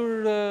pasur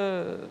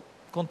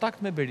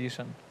kontakt me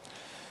Berishën?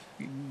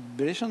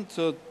 Berishën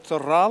të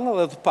rralla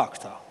dhe të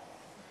pakta.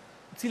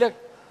 Cila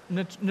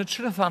në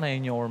çfarë thana e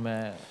njohur me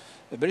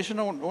Berishën,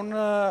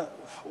 unë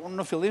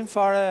në fillim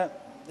fare,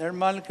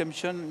 Ermalin kem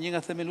qenë një nga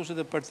themeluesit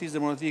e Partisë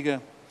Demokratike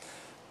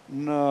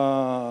në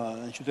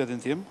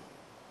qytetin tim,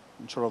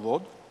 në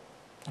Çorovod.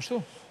 Ashtu?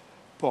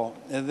 Po,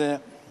 edhe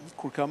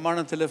kur kam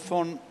marrë në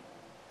telefon,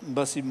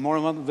 mbasi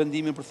morëm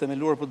vendimin për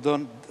themeluar për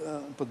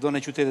dënë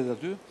e qytetit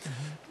aty,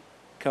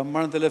 kam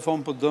marrë në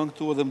telefon për dënë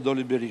këtu edhe më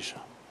doli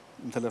Berisha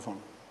në telefon.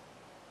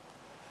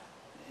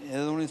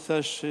 Edhe unë i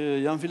thash,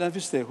 jam Filan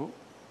Fisteku,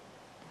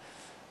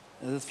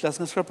 edhe të flasë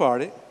nga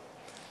Skrapari,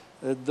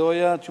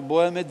 doja që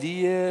boja me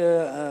dije,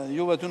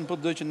 juve aty në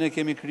PD që ne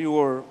kemi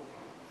krijuar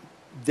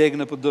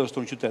degën e PD-s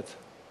tonë qytet.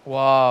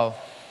 Wow.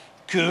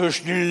 Ky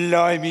është një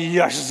lajm i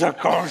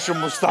jashtëzakonshëm,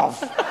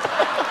 Mustafa.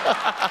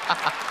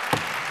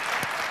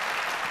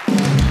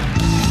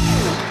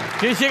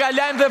 Që ka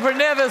lajmë dhe për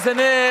neve, se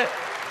ne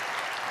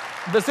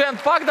besoj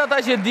janë të pak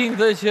ata që din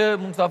këtë që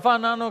Mustafa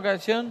Nano ka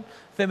qenë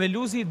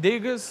themeluesi i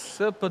degës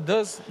së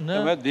PD-s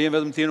në... Me din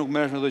vetëm ti nuk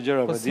merresh me këto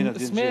gjëra, po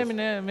s'memi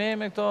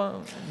me këto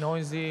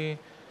noizi...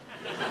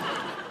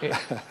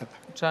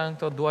 Qanë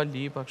këto Dua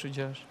Lipa, kështu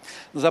gjësh.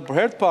 Nësa për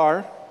herë të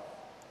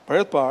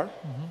parë,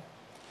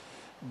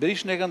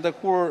 Berishën e kanë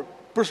takuar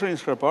përsëri në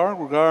Skrapar,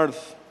 kur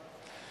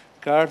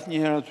ka ardhur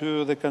një herë aty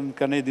dhe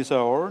kanë nejtë disa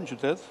orë në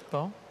qytet.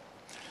 Po.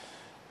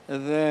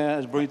 Edhe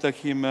është bërë një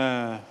takim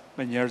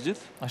me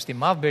njerëzit. Është i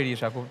madh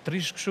Berisha, kur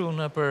trish kështu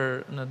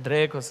në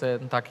drek ose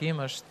në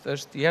takim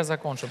është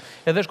jashtëzakonshëm.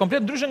 Edhe është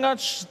komplet ndryshe nga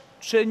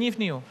që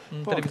njihni ju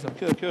në televizor.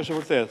 Kjo është e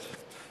vërtetë.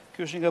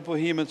 Kjo është nga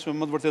pohimet që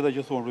më të vërteta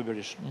që thuan për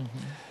Berishën.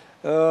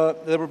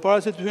 Dhe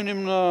përpara se të hynim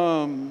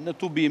në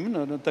tubim,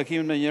 në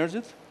takimin me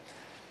njerëzit,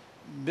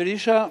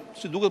 Berisha,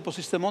 si duket, po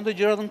sistemonte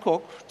gjërat në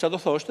kokë, çfarë do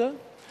thoshte,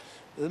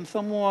 dhe më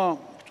tha mua,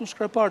 këtu në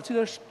Skrapar,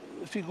 cila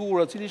është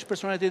figura, cili është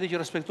personaliteti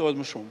që respektohet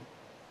më shumë.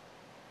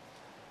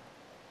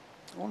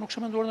 Unë nuk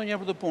kisha menduar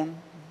ndonjëherë për të punë,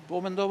 po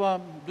mendova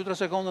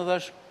 2-3 sekonda dhe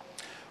thash,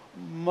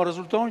 më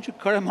rezulton që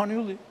Karaman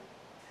Ylli.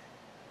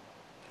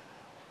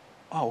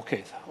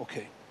 Okej.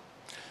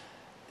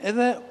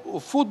 Edhe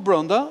u fut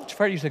brenda.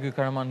 Çfarë ishte ky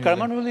Karaman Ylli?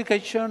 Karaman Ylli ka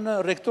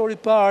qenë rektori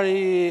i parë i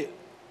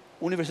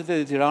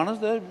Universitetit të Tiranës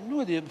dhe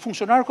nuk e di,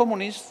 funksionar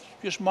komunist,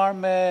 që është marrë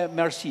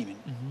me arsimin.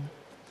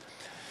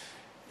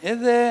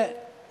 Edhe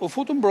u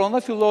futën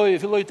brenda,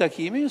 filloi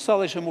takimi,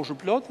 salla ishte mbushur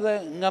plot dhe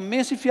nga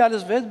mesi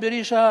fjalës vet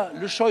Berisha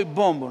lëshoi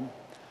bombën,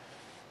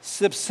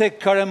 sepse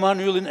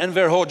Karaman Yllin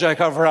Enver Hoxha e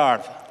ka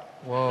vrarë.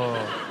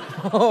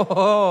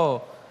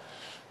 Wow.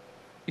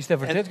 Ishte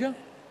vërtet kjo?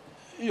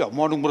 Jo,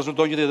 mua nuk më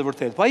rezulton që të jetë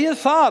vërtet. Pa i e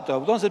thatë,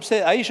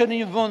 sepse a ishe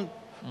në një vënd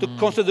të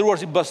konsideruar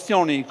si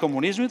bastioni i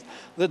komunizmit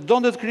dhe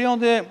donte të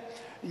krijonte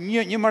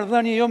një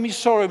marrëdhënie jo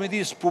miqësore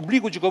midis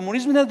publikut që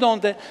komunizmin e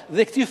donte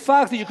dhe këtij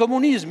fakti që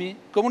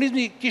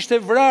komunizmi kishte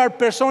vrarë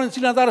personin të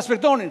cilin ata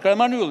respektonin,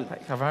 Karaman Yllin.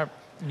 Ka vrarë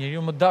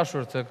njeriu më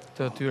dashur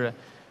të tyre.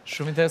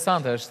 Shumë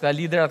interesante është, ta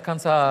liderat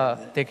kanë ca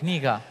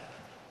teknika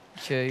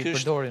që i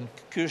përdorin.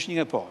 Ky është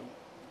një nga po.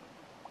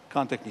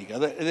 Kanë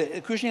teknika. Dhe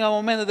ky është një nga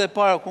momentet e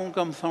para ku unë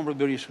kam thënë për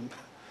Berishën.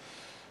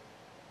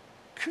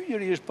 Ky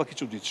njeri është pak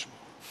i çuditshëm.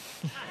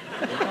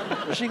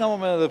 Është një nga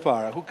momentet e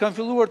para ku kam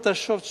filluar ta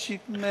shoh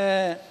çik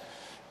me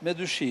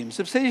dyshim,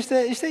 sepse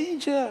ishte një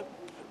që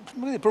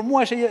për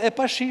mua është e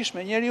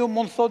pashishme. Njeriu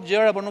mund të thotë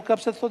gjëra, por nuk ka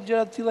pse të thotë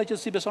gjëra të tilla që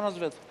si beson as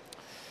vet.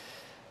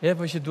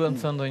 Po që duhet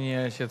të thënë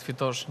ndonjëherë që të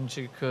fitosh një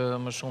çik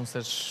më shumë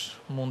se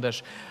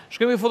mundesh.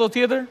 Shkojmë një foto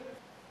tjetër?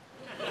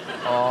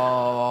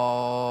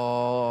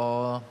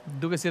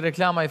 Duke si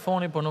reklama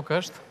iPhone-i, po nuk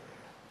është.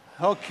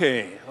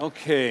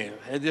 Okej,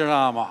 Edi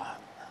Rama.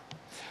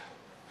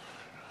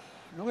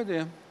 Nuk e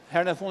di,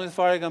 herën e fundit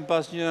fare kam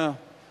pas një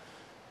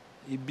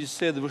i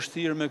bisedë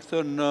vështirë me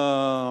këtë në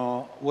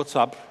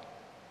WhatsApp,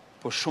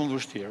 po shumë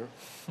vështirë,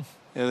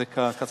 edhe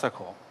ka ca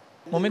kohë.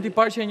 Momenti i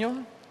parë që e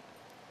njohë?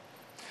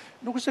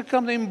 Nuk është se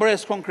kam dhe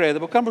imbres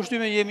konkrete, po kam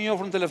përshtyme jemi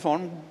njohur në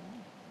telefon,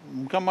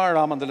 më kam marrë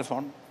Rama në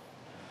telefon.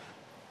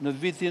 Në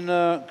vitin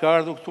ka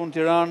ardhur këtu në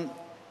Tiranë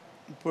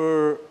për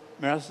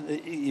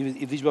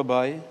i vdiq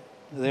babai,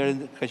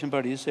 dhe ka qenë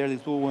Paris,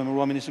 erdhi këtu u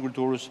emërua Ministri i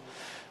Kulturës.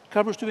 Ka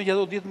përshtypje që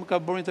ato ditë më ka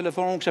bërë një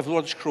telefon, unë kisha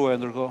filluar të shkruaj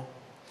ndërkohë.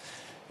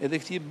 Edhe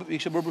këti i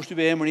kishte bërë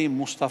përshtypje emri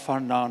Mustafa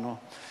Nano.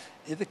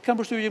 Edhe kam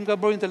përshtypje që më ka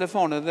bërë një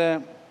telefon, edhe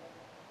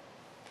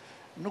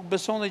nuk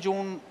besonte që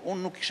unë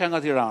nuk isha nga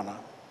Tirana.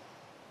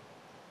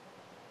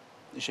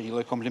 Ishte një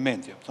lloj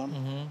komplimenti, kupton?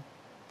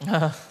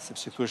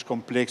 Sepse këtu është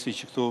kompleksi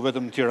që këtu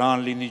vetëm në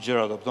Tiranë lini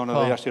gjëra, kupton,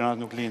 edhe jashtë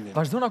Tiranës nuk lindin.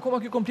 Vazhdon akoma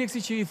ky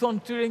kompleksi që i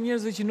thon këtyre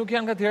njerëzve që nuk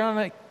janë nga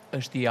Tirana,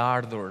 është i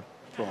ardhur.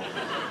 Po.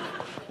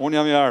 Unë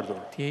jam i ardhur.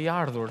 Ti je i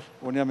ardhur.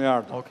 Unë jam i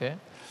ardhur. Okej.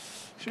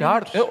 Ka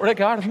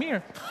ardhur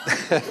mirë.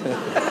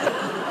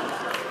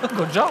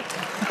 Goxha.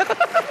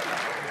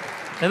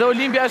 Edhe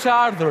Olimpia është e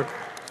ardhur.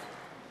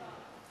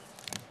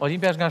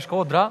 Olimpia është nga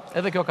Shkodra,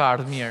 edhe kjo ka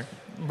ardhur mirë.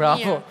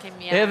 Bravo.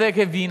 Edhe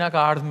Kevina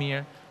ka ardhur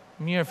mirë.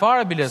 Mirë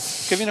fare, Biles.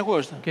 Kevina ku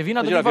është?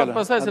 Kevina do të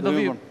pastaj se do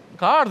vi.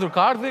 Ka ardhur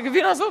dhe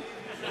Kevina sot.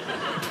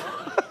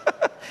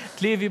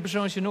 Klevi për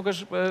shembull që nuk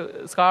është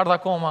s'ka ardhur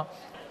akoma.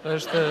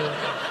 Është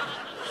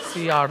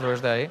si ardhur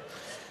është ai.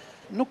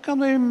 Nuk kam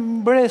ndonjë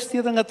mbres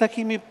tjetër nga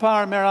takimi i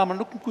parë me Ramën,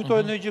 nuk më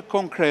kujtohet ndonjë gjë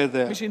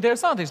konkrete. Ishte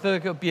interesante, ishte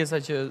edhe kjo pjesa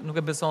që nuk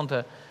e besonte.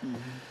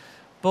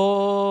 Po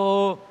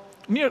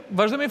mirë,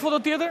 vazhdojmë me foto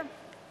tjetër?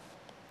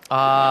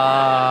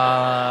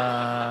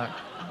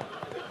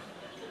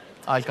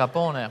 Al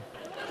Capone.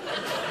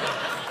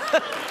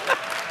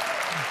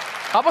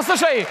 Apo së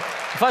shej?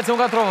 Faqë se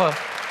unë ka trova.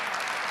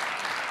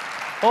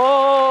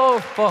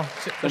 Po.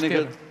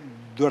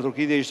 Duar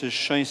Turkidja ishte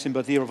shenjë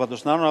simpatie për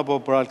Fatos Nanon apo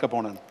për Al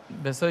Caponen?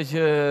 Besoj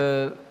që...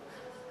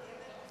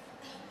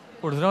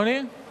 Urdhroni?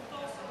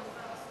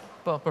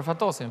 Po, për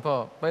Fatosin,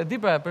 po. E di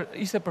pra,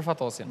 ishte për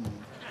Fatosin.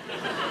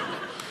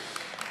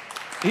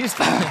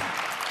 Ishte...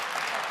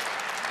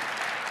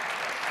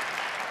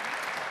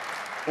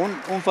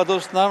 Unë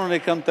Fatos Nanon e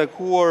kam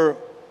takuar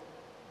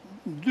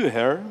dy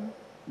herë,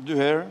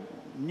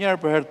 njerë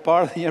për herë të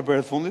parë dhe njerë për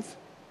herë të fundit.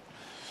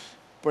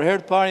 Për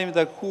herë të parë jemi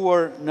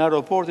takuar në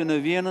aeroportin e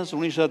Vjenës,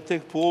 unë isha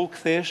tek pull,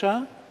 kthesha,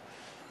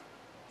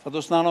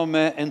 Fatos Nano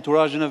me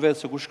enturazhin e vetë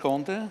se ku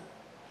shkonte,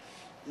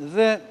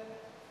 dhe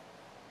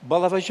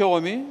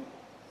ballafaqohemi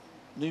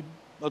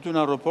aty në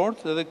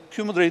aeroport, edhe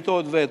ky më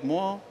drejtohet vetë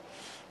mua,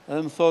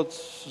 edhe më thot,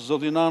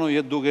 zoti Nano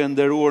jetë duke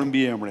nderuar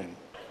mbi emrin.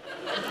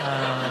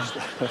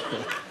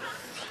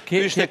 Ky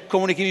ishte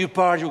komunikimi i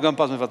parë që u kam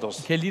pas me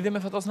Fatos. Ke lidhje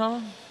me Fatos Nano?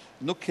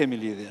 Nuk kemi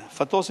lidhje.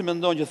 Fatosi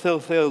mendon që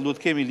thellë duhet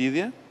kemi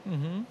lidhje,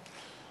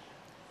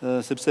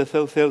 sepse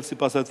thellë si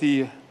pas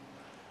ati,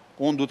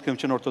 unë duhet kem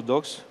qenë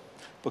ortodoks,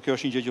 po kjo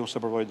është një gjë që unë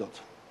se përvoj dot.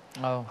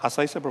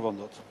 Asaj se përvoj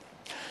dot.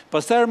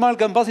 Pastaj Ermal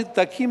kam pasit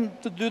takim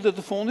të dytë dhe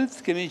të fundit,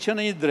 kemi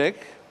qenë në një drek,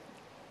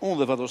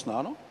 unë dhe Fatos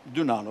Nano,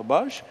 dy nano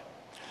bashk,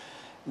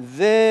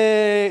 dhe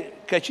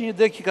ka qenë një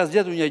drek që ka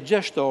zgjatur një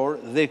 6 orë,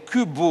 dhe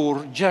ky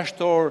burr 6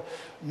 orë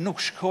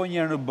nuk shkoj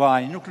njerë në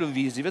banjë, nuk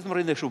lëvizi, vetëm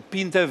rrinte kështu,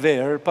 pinte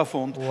verë, pa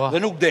fund, dhe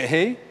nuk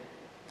dehej,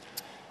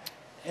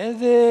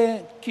 edhe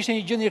kishte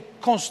një gjendje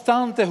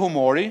konstante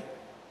humori.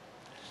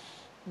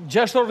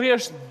 6 orë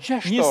rriesh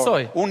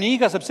njësoj. Unë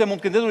ika sepse mund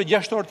të këndetur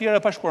 6 orë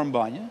tjera pa shkuar në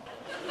banjë.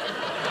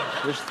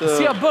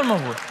 Si ja bën më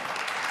vur?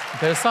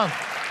 Interesant.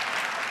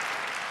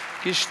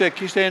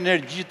 Kishte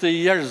energji të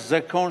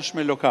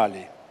jashtëzakonshme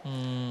lokali,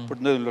 për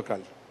të ndërën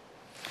lokal.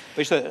 Po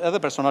ishte edhe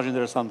personazh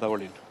interesant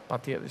tavolinë.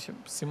 Patjetër që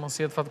si mos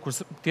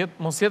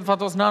jetë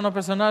Fatos Nano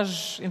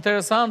personazh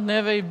interesant,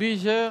 neve i bi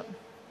që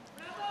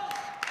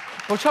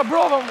po qa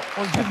bravo,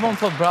 o gjithmonë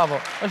thot bravo.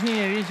 Është një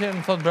njeri që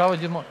më thot bravo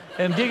gjithmonë. E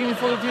më djegi një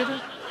foto tjetër?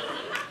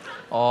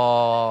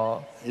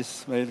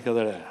 Ismail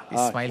Kadare.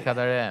 Ismail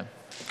Kadare.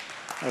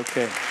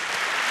 Okej.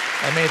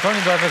 E meritoni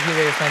do të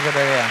lidhje Ismail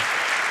Kadare.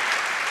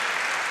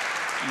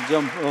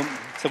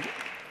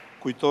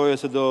 Kujtoje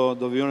se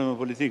do vijone me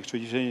politikë, që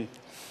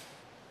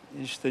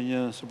ishte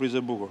një surprizë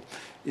e bukur.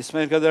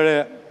 Ismail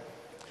Kadare,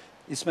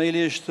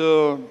 Ismaili është,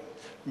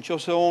 në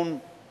qoftë se unë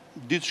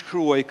ditë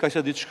shkruaj, ka që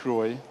ditë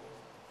shkruaj,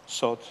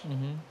 sot,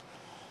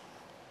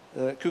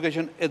 ky ka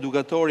qenë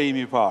edukatori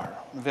imi parë.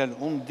 Në vel,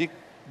 unë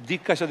di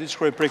ka që ditë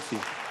shkruaj prej këti.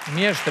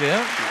 Mjeshtri, e?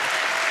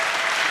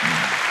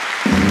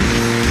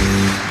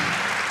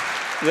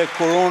 Dhe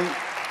kur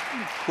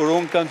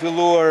unë kam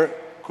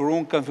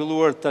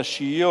filluar të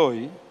shijoj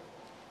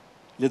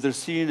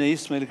letërsinë e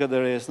Ismail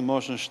Kadares në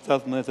moshën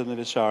 17-18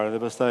 vjeçare, dhe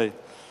pastaj,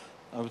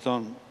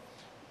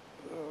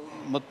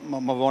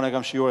 më vonë e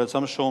kam shijuar e ca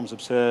më shumë,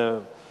 sepse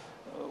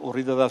u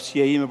rritë dhe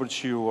aftësia ime për të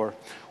shijuar.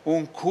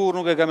 Unë kur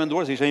nuk e kam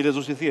menduar, se isha një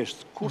lezues i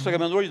thjeshtë, kur s'e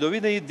kam menduar që do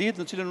vinte një ditë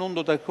në cilën unë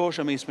do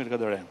takosha me Ismail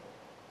Kadaren.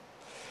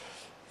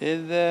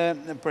 Edhe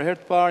për herë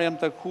të parë jam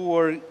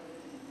takuar,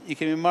 i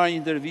kemi marrë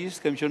një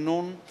intervistë, kam qenë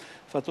unë,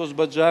 Fatos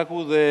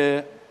Baxhaku dhe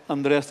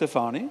Andrea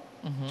Stefani,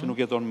 që nuk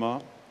jeton më,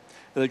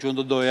 edhe që unë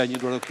do doja një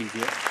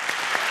duarokitje.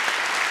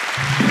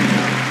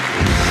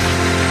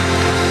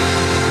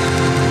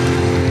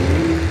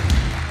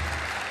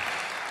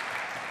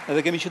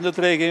 Edhe kemi qenë të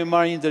tre, kemi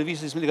marrë një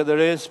intervistë Ismail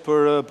Kadares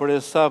për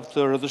hesab të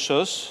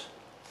RDSH-s,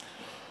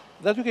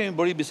 dhe aty kemi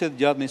bëri bisedë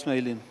gjatë me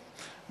Ismailin.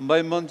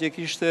 Mbaj mend që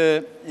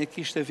e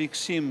kishte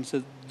fiksim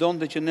se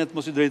donte që ne të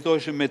mos i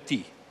drejtoheshim me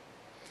ti.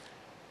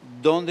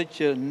 Donte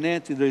që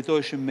ne të i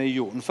drejtoheshim me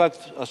ju. Në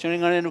fakt,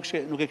 asnjëri nga ne nuk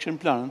e kishim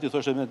planën, ti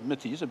thoshte me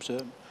ti, sepse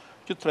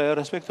që të treja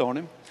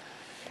respektonim.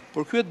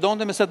 Por ky e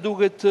donte me sa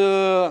duket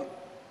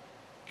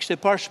kishte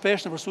parë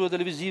shpesh në përstudiet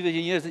televizive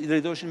që njerëzit i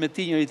drejtoheshin me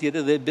ti njëri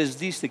tjetrit dhe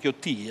bezdiste kjo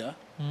tija.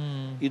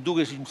 I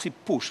duke si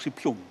push, si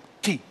plum,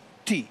 ti.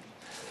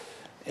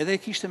 Edhe e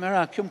kishte me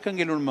ra, kjo më ka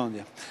ngelur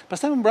mendje.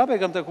 Pastaj më mbrapa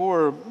e kam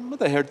takuar më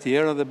të herë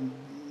tjera dhe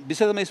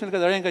biseda me Ismail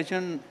Kadaren ka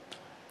qenë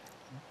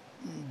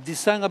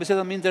disa nga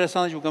bisedat më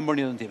interesante që u kam bërë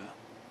në jetën time.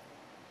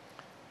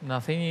 Na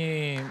the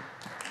një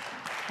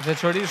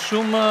veçori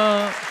shumë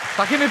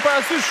ta kemi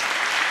parasysh.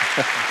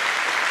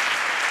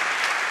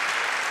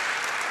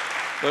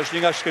 Është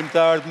një nga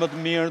shkrimtarët më të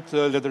mirë të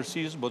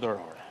letërsisë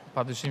botërore.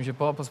 Pa dyshim që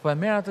po s'po e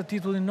merr atë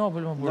titullin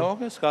Nobel më burr.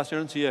 No, s'ka si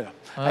rëndësie.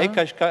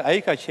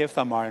 Ai ka qef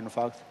ta marrë në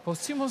fakt. Po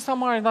si mos ta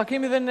marrin? Na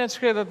kemi dhe ne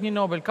shkretët një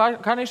Nobel.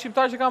 Ka ne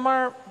shqiptar që ka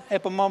marrë?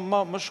 Po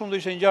më shumë do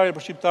ishte ngjarje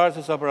për shqiptarët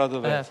se sa për atë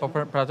vetë. Po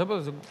për atë po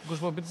kush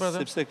po pyet për atë?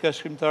 Sepse ka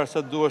shkrimtarë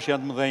sa duash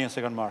janë të mëdhenj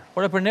se kanë marrë.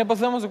 Por për ne po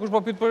them se kush po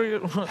pyet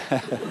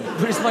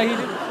për Ismailin?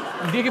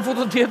 Ndjeki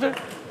foto tjetër?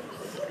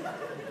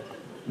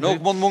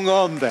 Nuk mund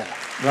mungonte.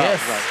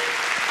 Yes.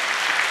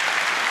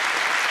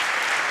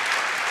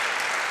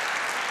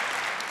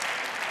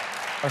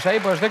 Pasha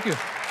i po është dhe kjo?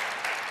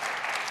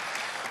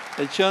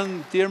 E qënë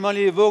ti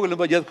Ermali i vogël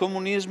në gjatë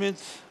komunizmit,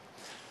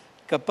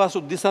 ka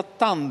pasur disa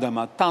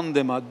tandema,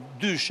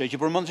 dyshe, që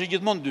përmendë që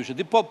gjithmonë dyshe.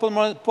 Ti po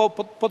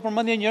të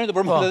përmendje njërin, të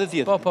përmendje edhe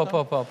tjetër.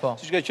 Po.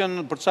 Si që ka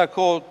qënë për ca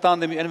kohë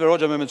tandemi Enver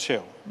Hoxha me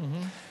Shehu.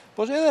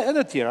 Po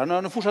edhe tjera,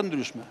 në fushat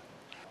ndryshme.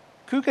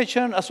 Ky ka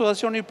qenë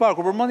asociacioni i parë,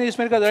 kur përmendje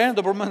Ismail Kadarian,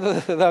 do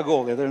përmendje edhe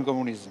Agolli, edhe në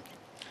komunizm.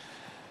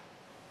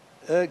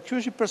 Ky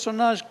është një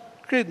personazh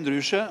krejt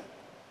ndryshe,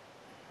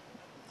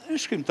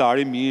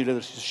 shkrimtari mirë,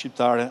 edhe si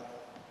shqiptare,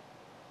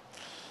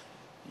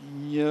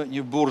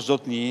 një burr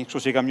zotni, kështu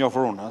si i kam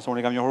njohur unë, se unë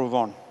i kam njohur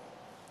vonë.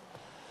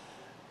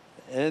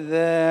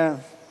 Edhe,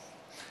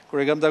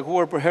 kur e kam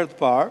takuar për herë të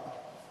parë,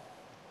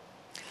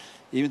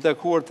 jemi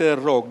takuar te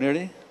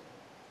Rogneri,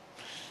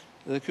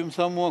 dhe ky më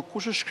tha mua,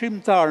 kush është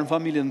shkrimtar në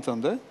familjen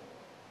tënde?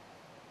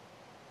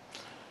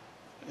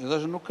 E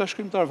thashë, nuk ka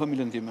shkrimtar në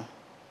familjen time.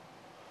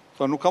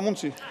 Tha, nuk ka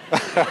mundësi.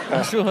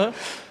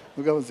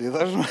 Nuk ka mundësi.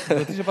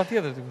 Do t'ishe pa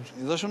tjetër të kush.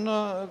 I thashëm,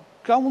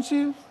 ka mundësi,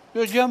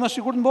 jo gjë më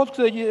sigurt në botë,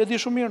 këtë e di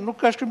shumë mirë, nuk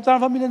ka shkrimtar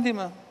në familjen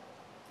time.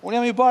 Unë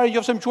jam i pari,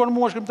 nëse më quan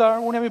mua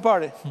shkrimtar, unë jam i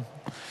pari.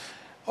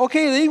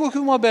 Okej, dhe iku ky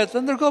muhabet,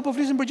 ndërkohë po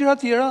flisim për gjëra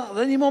tjera,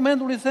 dhe në një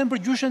moment unë i them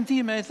për gjyshen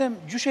time, i them,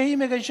 gjyshe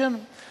ime ka qenë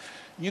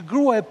një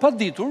grua e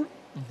paditur,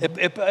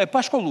 e pa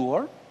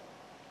shkolluar,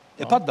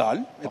 e pa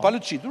dalë, e pa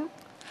lëçitur,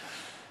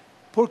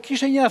 por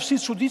kishte një aftësi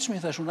të çuditshme,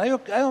 i thash unë.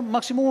 Ajo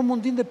maksimum mund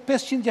dinte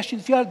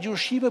 500-600 fjalë gjurë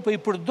shqipe, po i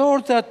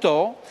përdorte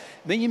ato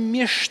me një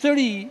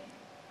mjeshtëri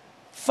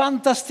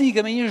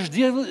fantastike, me një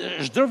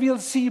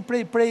zhdërvjellësi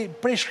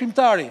prej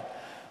shkrimtari.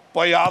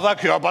 Po ja dha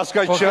kjo, pas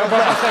ka qenë.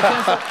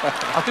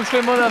 Aty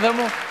shkoj më edhe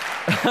mu.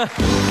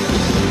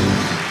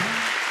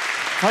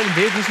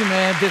 Faleminderit, ishim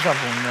me déjà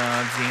vu në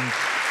Xing.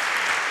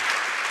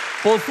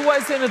 Po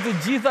thuaj se në të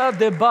gjitha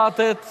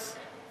debatet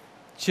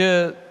që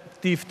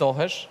ti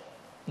ftohesh,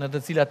 në të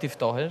cilat ti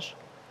ftohesh,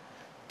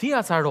 ti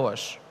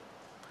acarohesh.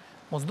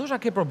 Mos dosha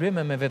ke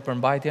probleme me vetë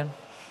përmbajtjen?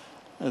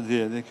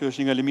 Dhe, kjo është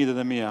një nga limitet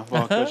e mia, po,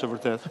 kjo është e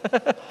vërtet.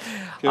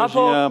 Kjo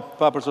është një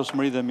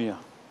papërsoshmëritë e mia.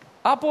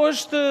 Apo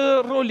është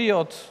roli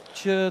jot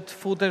që të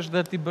futesh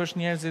dhe ti bësh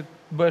njerëzit,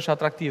 bësh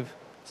atraktiv?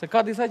 Se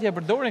ka disa që e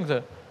përdorin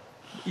këtë,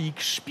 i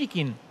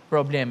shpikin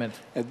problemet.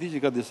 E di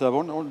që ka disa,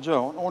 unë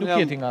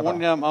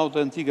jam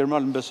autentik,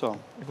 Ermalin beso.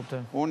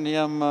 Unë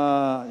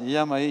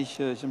jam ai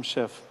që më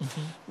shef.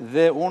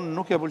 Dhe unë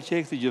nuk ja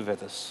pëlqej këtë gjë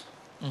vetes.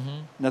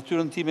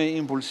 Natyrën time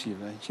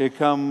impulsive, që e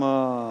kam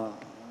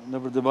në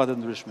për debate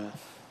ndryshme.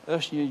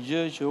 Është një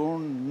gjë që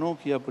unë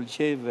nuk ja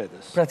pëlqej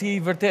vetes. Pra ti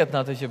i vërtet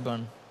në atë që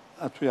bën?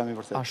 Aty jam i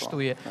vërtet.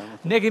 Ashtu je.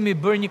 Ne kemi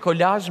bërë një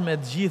kolazh me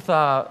të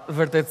gjitha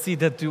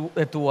vërtetësitë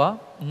e tua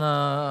në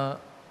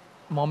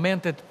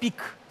momentet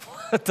pik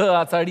të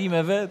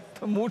acarimeve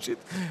të Muçit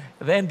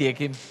dhe e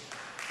ndjekim.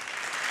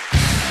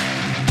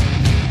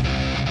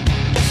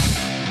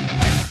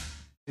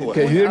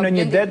 Ke hyrë në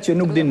një det që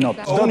nuk din not.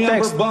 Unë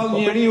jam përballë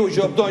njeriu që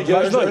opton që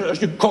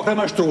është një kokë e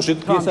mashtrusit.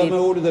 Pjesa më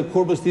e ulët e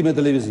kurbës time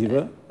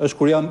televizive është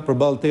kur jam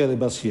përballë teje dhe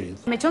bashkëqirit.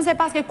 Meqense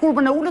pas ke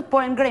kurbën e ulët, po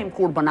e ngrem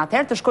kurbën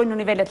atëherë të shkojnë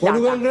në nivelet larta.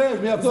 Po nuk e ngresh,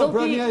 mjafton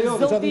prania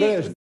jote sa të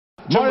ngresh.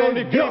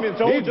 Qëroni grimin,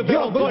 që unë që të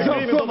rëndoj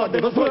grimin do të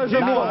demonstrojnë.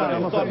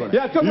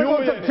 Ja, kjo me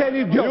mund të qeni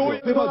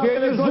idiot. Ke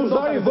një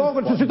zuzari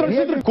vogël që si të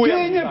rësitur. Ke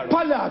një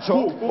palacho,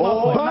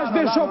 bashkë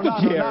dhe shok të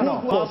tjerë.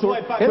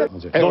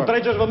 Do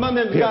treqesh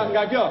vëmendjen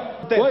nga kjo.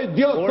 Po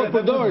idiot, po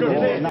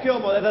përdojnë. Kjo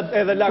mo,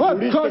 edhe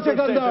lakurisht. Po që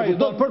ka ndaj,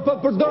 do të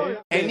përdojnë.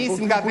 E nis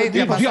nga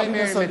vetja, pasaj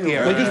merr me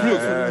tjerë. Me gjysh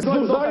bluks.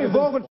 Zuzari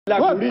vogël,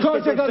 po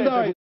që ka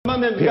ndaj.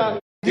 Vëmendjen nga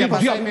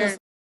Idiot.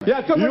 Ja,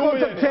 kjo me mund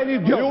të qeni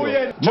idiot. Ju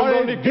je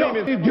qëroni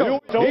grimin.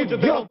 Idiot.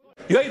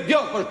 Jo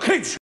idiot, për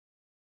kryç.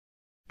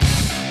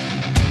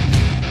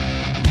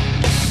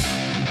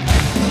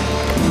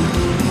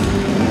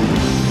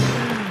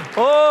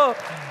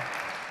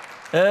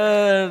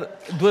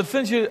 Duhet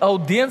thënë që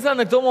audienca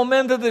në këto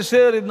momentet e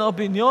sherrit në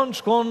opinion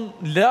shkon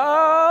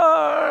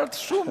lartë,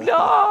 shumë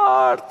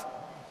lartë.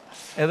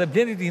 Edhe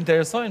Blendit i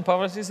interesojnë,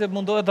 pavarësisht se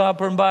mundohet ta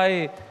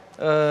përmbaj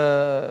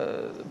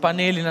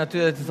panelin aty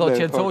dhe të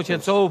thotë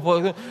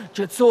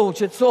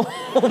qetëso,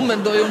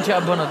 mendoj unë që ja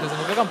bën aty, se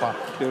nuk e kam parë.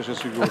 Kjo është e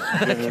sigurt,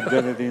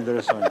 Blendit i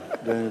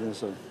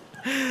interesojnë.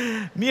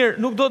 Mirë,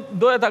 nuk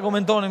doja ta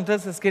komentonim të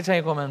se s'ke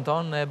që i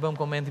komenton, ne bëm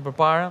komenti për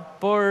para,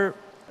 por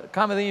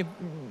kam edhe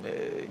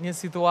një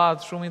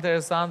situatë shumë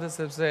interesante,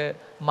 sepse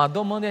ma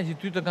do mendja që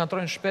ty të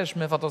kantrojnë shpesh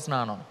me Fatos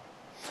Nanon.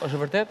 është e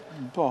vërtet?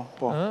 Po,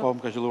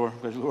 më ka qëlluar.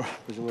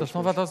 Të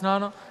shton Fatos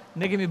Nano,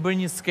 ne kemi bërë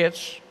një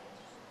sketch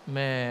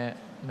me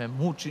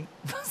Muçin,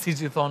 si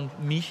që i thonë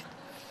miqt,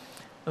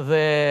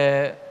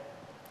 dhe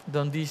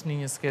do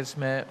ndiqni një sketch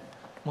me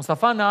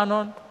Mustafa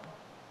Nanon,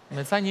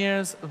 me ca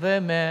njerëz dhe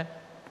me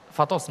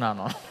Fatos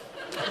Nanon.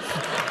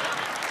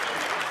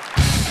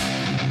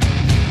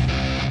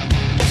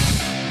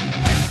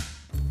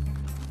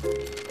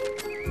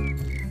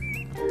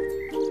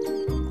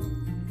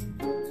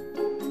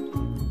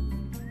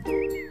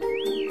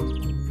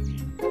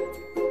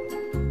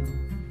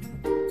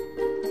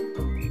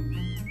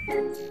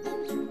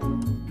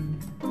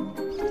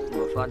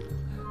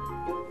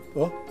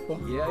 Po?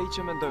 Je ai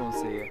që mendoj unë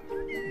se je.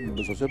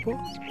 Besoj se po.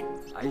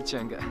 Ai që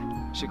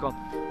shikon,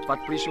 pa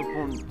të prishur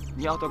punë,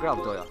 një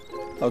autograf doja.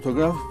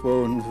 Autograf? Po,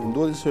 në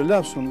duhet se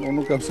laps, unë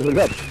nuk kam se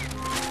laps.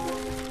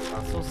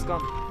 Asun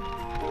s'kam.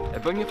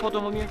 E bëj një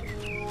foto më mirë?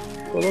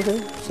 Po,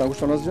 okej, sa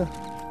kushton asgjë?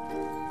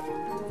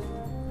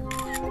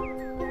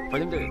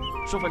 Faleminderit,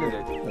 shumë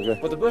faleminderit. Okej.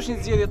 Po të bësh një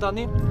zgjedhje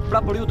tani, pra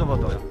për ju do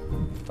votoja.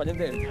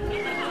 Faleminderit.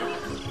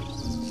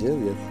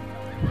 Zgjedhje.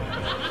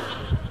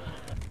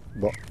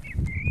 Bo.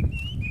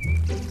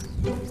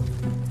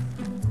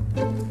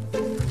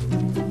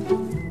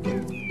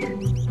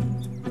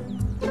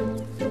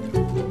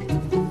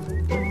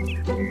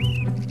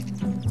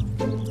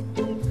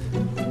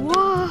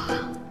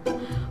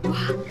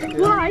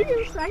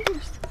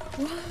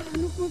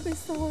 Nuk më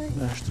besoj.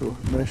 Me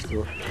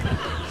shtru.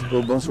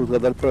 S'po bën sur të ka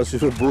dalë para si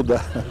për Buda.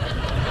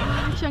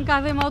 Që ka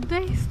dhe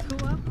modest,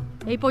 ua.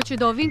 E po që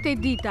do vinte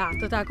dita,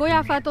 të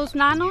takoja Fatos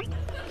Nanon,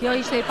 kjo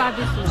ishte e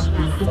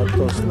pabesueshme.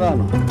 Fatos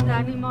Nano.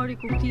 Tani mori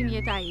kuptim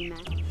jeta ime.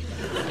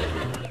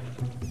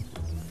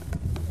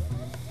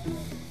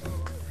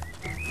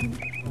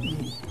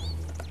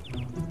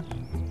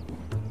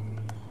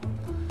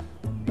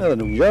 Edhe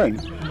nuk ngjajnë.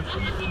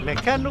 Me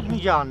ke nuk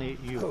ngjani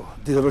ju?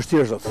 Ditë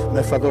vështirë zot,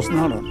 me Fatos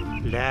Nanon.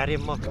 Leri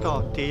më këto,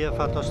 ti je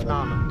Fatos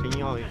Nanon, të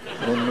njohi.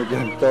 Unë nuk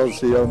jam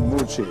tosi, jam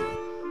Muçi.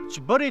 Që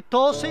bëri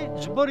tosi,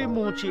 që bëri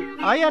Muçi.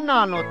 Aja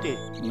Nano ti?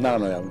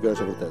 Nano jam, kjo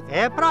është e vërtet.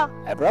 E pra?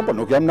 E pra, po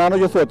nuk jam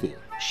Nano që thoti.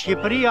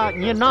 Shqipëria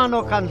një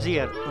Nano ka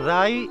nxjerrë, dhe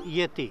ai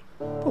je ti.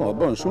 Po,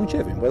 bën shumë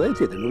qefin, po dhe i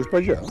tjetër, nuk është pa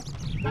gjë.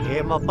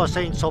 E më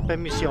pasaj në copë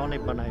emisioni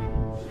bën ai.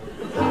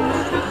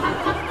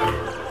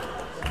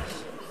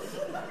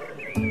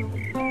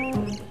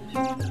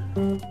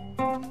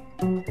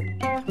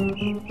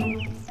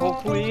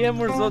 Ku je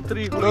mër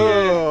zotri, ku je?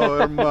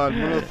 Ermal,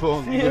 më në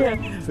fund.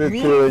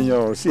 Fytyrë e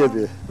njohur, si e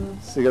ti?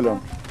 Si kalon?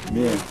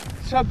 Mirë.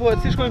 Qa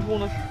bëhet, si shkojnë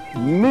punët?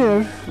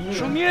 Mirë.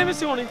 Shumë mirë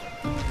emisioni.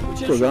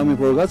 Programi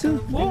Provokacija?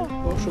 Po,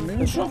 shumë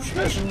mirë. Shumë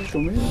shpesh.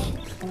 Shumë mirë.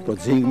 Po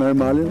Xing me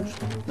Ermalin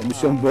është,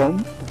 emision bomb.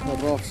 Po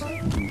rrofs.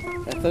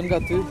 E thënë nga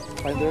ty,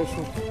 falenderoj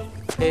shumë.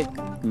 E,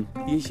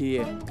 je që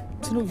je.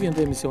 Pse nuk vjen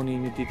të emisioni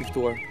një ditë i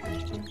ftuar?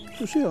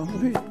 Si jo,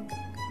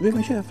 vi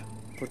me qef.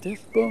 Për te?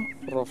 Po.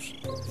 Rrofsh.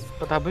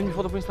 Po ta bëjmë një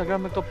foto për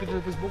Instagram me këto pyetje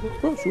të Facebookut?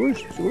 Po,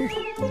 sigurisht.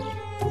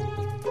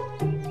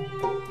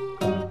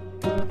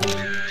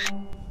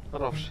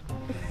 Rrofsh.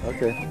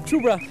 Okej.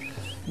 Çubra.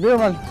 Mirë,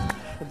 man.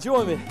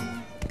 Dëgjojmë.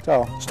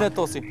 Ciao. Shtet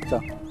Tosi.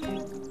 Ciao.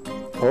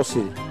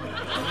 Tosi.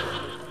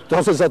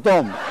 Tosi sa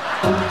tom.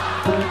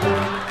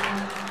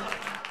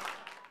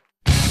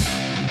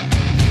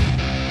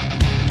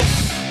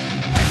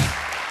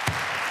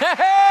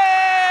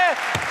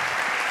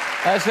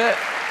 Ashe,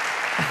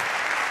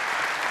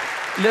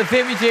 le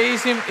themi që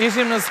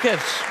ishim në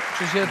sketch,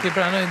 që që t'i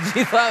pranoj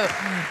gjitha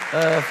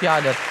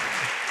fjalët.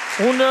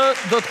 Unë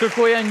do të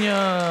kërkoja një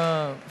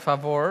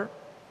favor,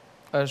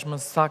 është më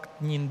sakt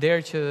një nder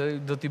që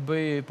do t'i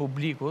bëj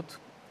publikut,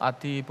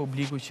 ati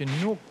publiku që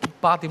nuk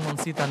pati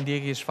mundësi të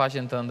ndjeki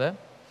shfaqen tënde.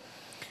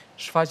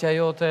 Shfaqja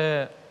jote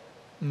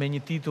me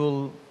një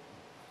titull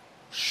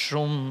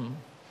shumë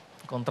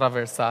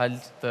kontroversal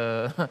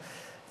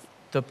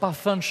të pa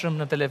thënshëm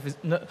në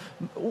televizion.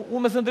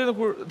 Unë me thënë drejtë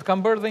kur të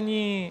kam bërë dhe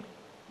një,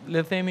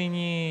 le themi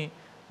një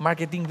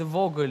marketing të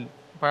vogël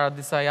para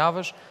disa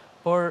javësh,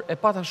 por e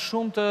pata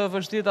shumë të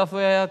vështirë ta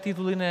thoja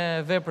titullin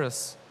e veprës,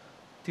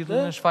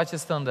 titullin e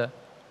shfaqjes tënde.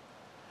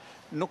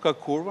 Nuk ka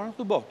kurva në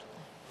këtë botë.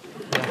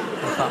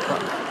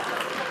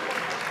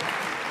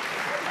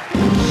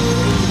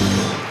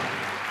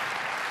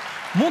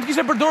 Mund të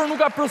kishe përdorur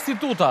nuk ka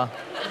prostituta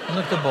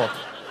në këtë botë.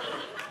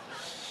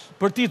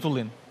 Për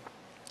titullin.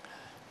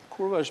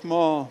 Kurva është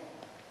më,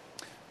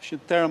 është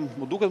një term,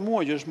 më duket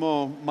mua që është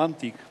më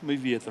antik, më i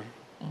vjetër.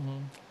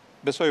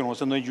 Besoj unë,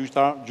 ose në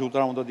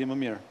gjuhëtar unë do di më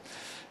mirë.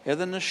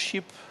 Edhe në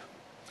Shqip,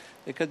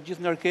 e ka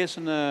gjithë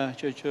ngarkesën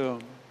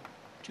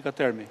që ka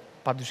termi.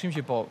 Pa dyshim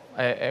që po,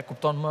 e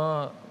kupton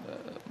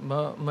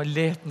më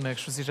lehtë me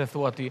kështu siç e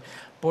thua ti.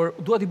 Por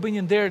dua t'i bëj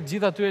një nder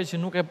gjithë atyre që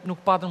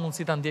nuk patën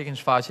mundësi ta ndjekin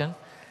shfaqjen,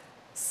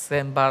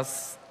 se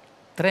mbas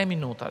 3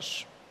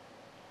 minutash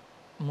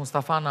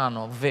Mustafa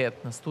Nano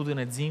vetë në studion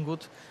e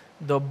Xingut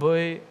do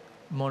bëj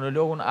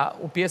monologun,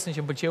 pjesën që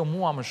më pëlqeu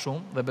mua më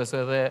shumë, dhe besoj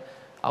edhe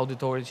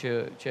auditorit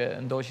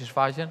që ndoqi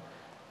shfaqjen,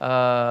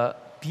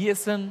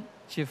 pjesën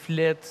që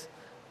flet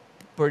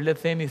për, le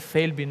të themi,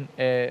 thelbin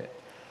e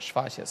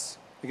shfaqjes.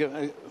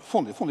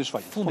 Fundi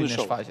shfaqjes. Fundin e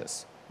shfaqjes.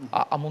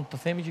 A mund të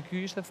themi që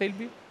ky ishte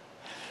thelbi?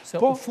 Se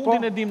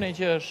fundin e dim ne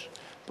që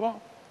është. Po,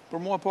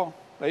 për mua po.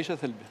 A isha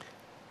thelbi.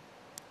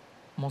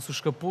 Mos u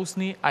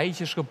shkëpusni, ai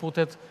që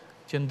shkëputet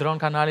që ndron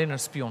kanalin në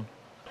spion.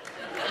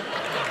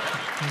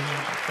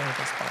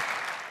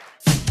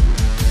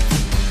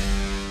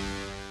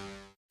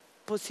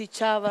 Po si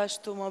qava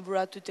ashtu më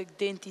bura ty të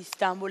denti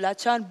Istanbul, a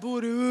qanë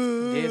burë?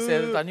 Se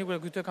edhe tani kur e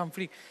kujtoj kam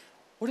frikë.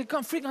 Ore,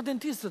 kam frikë nga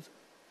dentistët.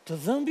 Të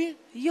dhëmbi?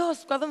 Jo,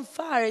 s'ka dhëmë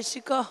fare,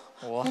 shiko.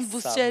 Unë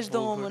busqesh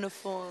domë në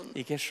fund.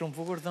 I ke shumë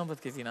bukur dhëmbët,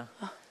 Ketina.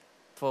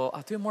 Po,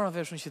 aty e mora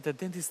veshun që të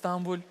denti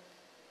Istanbul,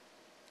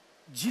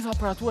 gjithë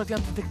aparaturat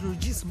janë të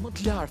teknologjisë më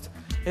të lartë.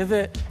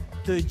 Edhe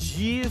të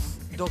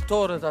gjithë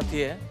doktorët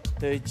atje,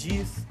 të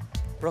gjithë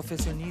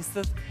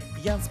profesionistët,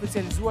 janë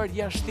specializuar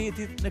jashtë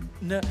shtetit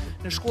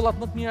në shkollat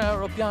më të mira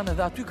europiane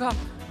dhe aty ka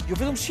jo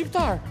vetëm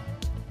shqiptar,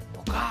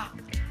 po ka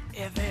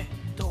edhe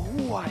të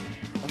huaj.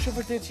 Është e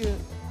vërtet që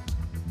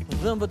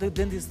dhëmbët e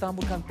denti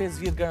Istanbul kanë 5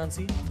 vjet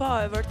garanci? Po,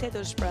 e vërtet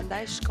është,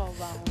 prandaj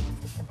shkova unë.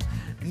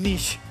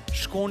 Miq,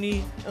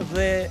 shkoni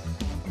dhe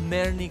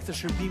merrni këtë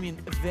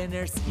shërbimin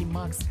Veners i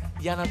Max.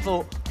 Janë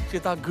ato që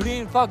ta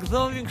grinë pak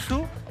dhëmbin kështu,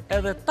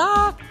 edhe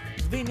tak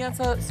vjen janë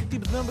sa si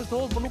tip dhëmbësh të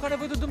hollë, por nuk ka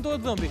nevojë të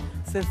dëmtohet dhëmbi.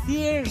 Se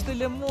thjesht e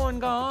lëmojnë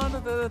nga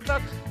anët edhe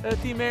tak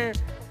ti merr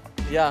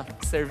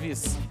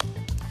servis.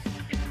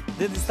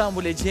 Denti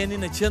Istanbul e gjeni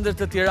në qendër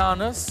të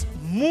Tiranës,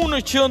 mu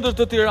në qendër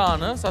të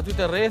Tiranës, aty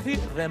të rrethi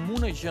dhe mu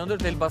në qendër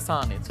të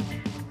Elbasanit.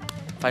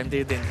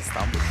 Faleminderit Denti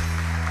Istanbul.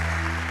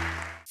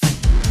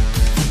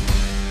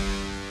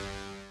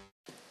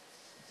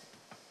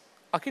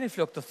 A keni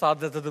flok të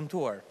thatë dhe të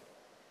dëmtuar?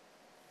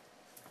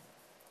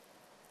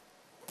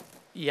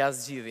 Ja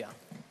zgjidhja.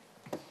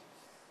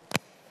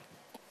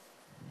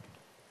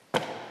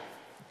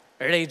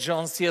 Ray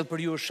Jones sjell për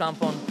ju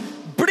shampon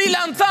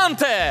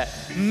brillantante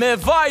me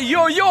vaj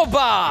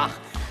jojoba.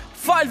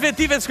 Fal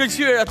vetive të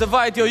shkëlqyera të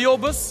vajt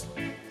jojobës.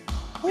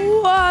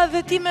 Ua,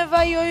 dhe ti me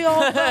vaj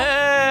jojoba.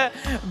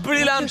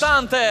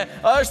 Brillantante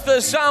është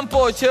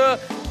shampo që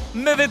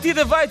me vetit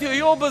e vajt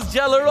jojobës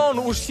gjallëron,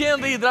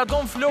 ushqen dhe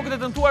hidraton flokët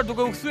e dëmtuar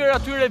duke u kthyer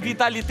atyre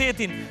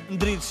vitalitetin,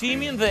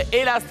 ndritësimin dhe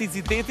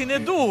elasticitetin e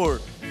duhur.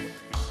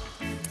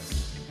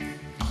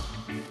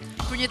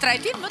 Për një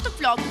trajtim më të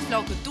plotë të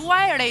flokët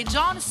tuaj, Ray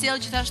Jones sjell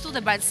gjithashtu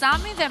dhe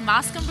balsamin dhe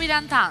maskën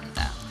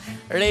brillantante.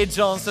 Ray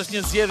Jones është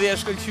një zgjedhje e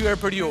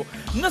shkëlqyer për ju.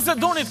 Nëse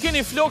doni të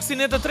keni flokë si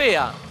ne të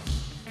treja,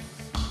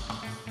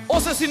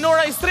 ose si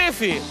Nora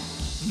Istrefi,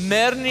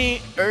 merrni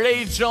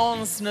Ray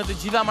Jones në të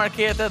gjitha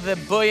marketet dhe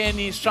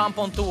bëjeni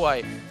shampon tuaj.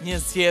 Një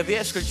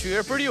zgjedhje e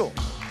shkëlqyer për ju.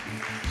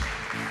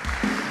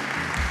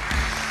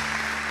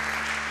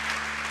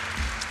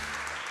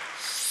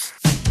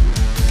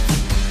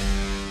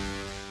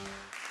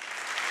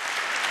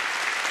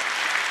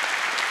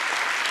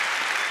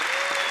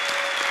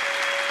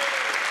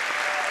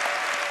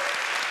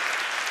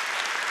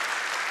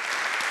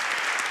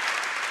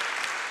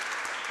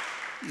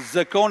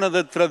 Zakonet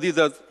dhe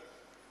traditat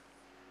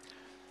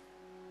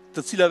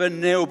të cilave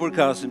ne u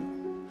përkasim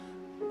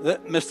dhe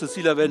mes të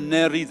cilave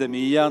ne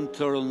rritemi janë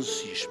të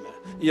rëndësishme,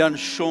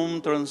 janë shumë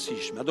të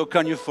rëndësishme, ato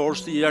ka një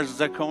forcë të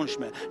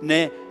jashtëzakonshme,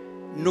 ne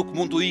nuk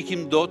mund të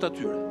ikim dot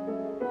atyre.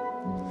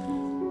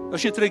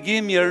 Është një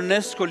tregim i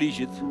Ernest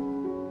Kolligjit,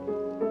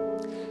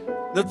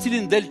 në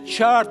cilin del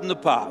qartë në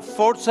pa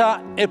forca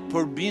e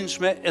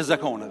përbindshme e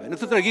zakoneve. Në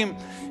këtë tregim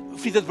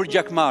flitet për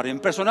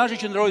gjakmarrjen.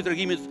 Personazhi qendror i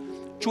tregimit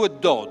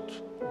quhet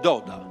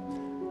Doda,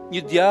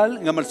 një djalë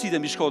nga Malësitë e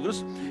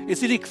Mishkodrës, i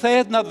cili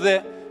kthehet natë dhe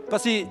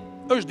pasi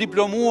është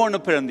diplomuar në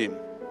perëndim,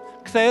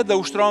 kthehet dhe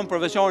ushtron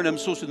profesionin e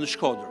mësuesit në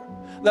Shkodër.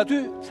 Dhe aty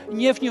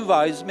njeh një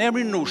vajzë me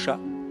emrin Nusha,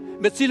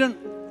 me cilën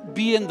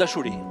bie në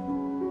dashuri.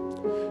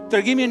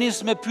 Tregimi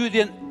nis me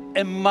pyetjen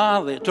e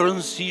madhe, të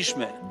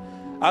rëndësishme: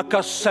 a ka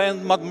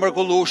send më të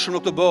mrekullueshëm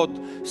në këtë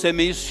botë se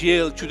me i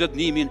sjell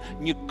qytetënimin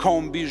një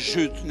kombi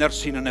zhyt në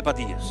errësinën e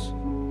patijes?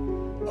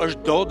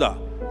 Është Doda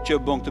që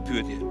bën këtë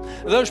pyetje.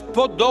 Dhe është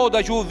po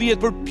Doda që u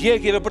vihet për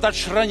pjekjeve për ta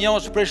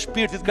shranjosur për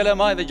shpirtit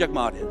kalamaj dhe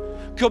gjakmarrje.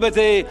 Kjo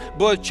betejë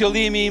bëhet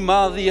qëllimi i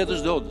madh i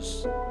jetës Dodës.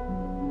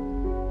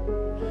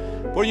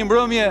 Por një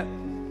mbrëmje,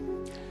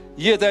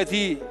 jeta e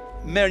tij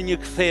merr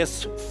një kthes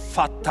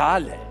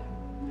fatale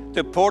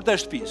te porta e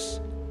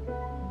shtëpisë.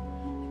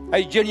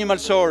 Ai gjen një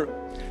malsor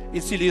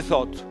i cili i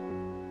thot: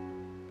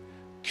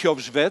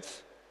 "Qofsh vet,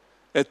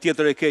 e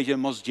tjetër e keqe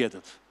mos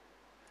gjetet.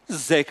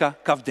 Zeka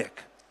ka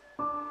vdek."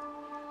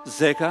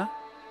 Zeka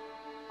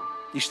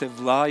ishte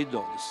vllai i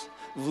Dodës,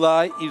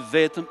 vllai i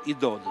vetëm i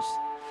Dodës,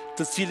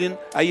 të cilin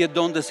ai e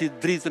donte si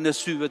dritën e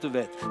syve të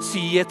vet,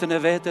 si jetën e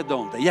vet e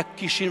donte. Ja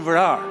kishin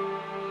vrarë.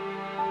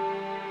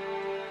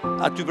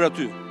 Aty për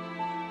aty,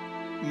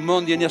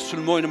 mendjen ja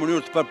sulmoi në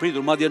mënyrë të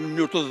papritur, madje në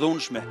mënyrë të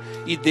dhunshme,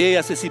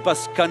 ideja se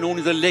sipas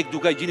kanonit të lek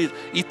Dukagjinit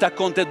i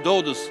takonte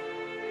Dodës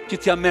që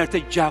t'ja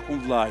merrte gjakun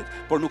vllait,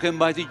 por nuk e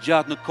mbajti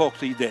gjatë në kokë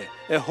këtë ide,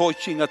 e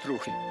hoqi nga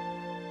trufi.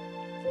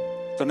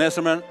 Të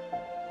nesërmen,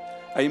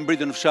 ai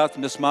mbriti në fshat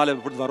mes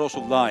maleve për të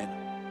varrosur vllain.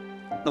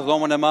 Në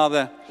dhomën e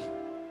madhe,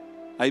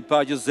 ai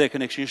pa që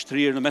Zekën e kishin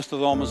shtrirë në mes të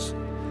dhomës,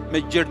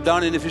 me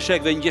gjerdanin e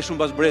fishekëve ngjeshur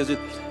mbas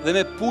brezit dhe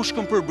me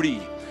pushkën për bri,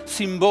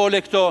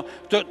 simbole këto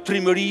të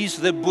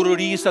trimërisë dhe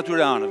burërisë të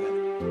tyranëve.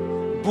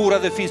 Burra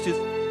dhe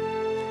fistit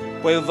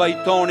po e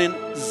vajtonin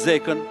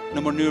zekën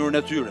në mënyrën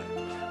e tyre,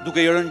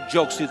 duke i rënë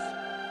gjoksit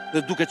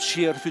dhe duke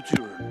qerë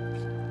fytyrën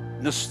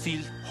në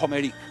stil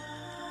homerik.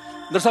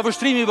 Ndërsa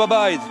vështrimi i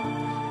babait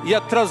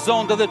ja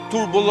trazonte dhe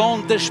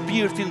turbulonte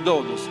shpirtin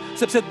Dodës,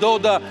 sepse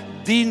Doda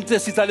dinte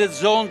si ta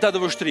lexonte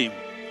atë vështrim.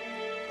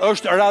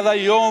 Është radha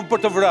jonë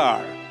për të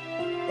vrarë,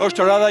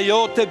 është radha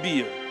jote të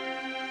birë.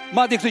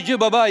 Madje këtë gjë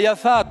babai ja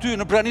tha aty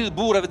në praninë e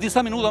burrave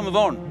disa minuta më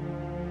vonë.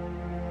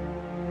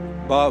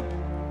 Bab,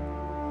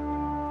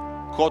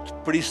 kot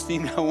prisni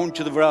nga unë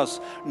që të vras,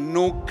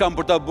 nuk kam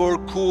për ta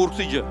bërë kur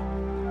këtë gjë.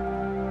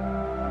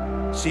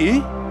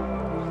 Si?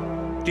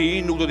 Ti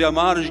nuk do t'ja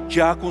marrësh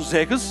gjakun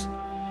zekës?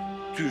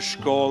 Ty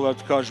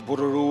shkollat ka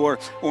shburëruar,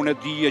 unë e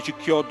dije që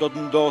kjo do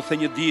të ndodhte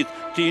një ditë,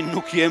 ti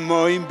nuk je më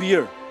i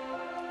mbirë,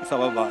 i tha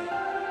babai.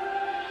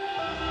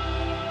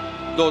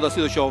 Doda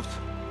sidoqoftë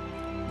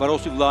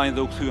varosi vllajin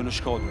dhe u kthye në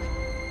Shkodër.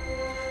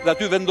 Dhe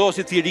aty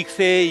vendosi t'i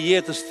rikthejë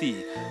jetës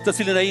tij, të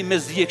cilën ai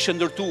mezi e kishte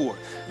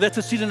ndërtuar dhe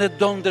të cilën e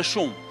donte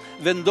shumë.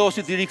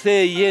 Vendosi t'i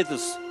rikthejë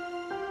jetës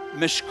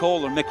me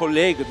shkollën, me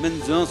kolegët, me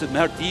nxënësit, me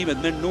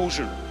hartimet, me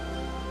nushën,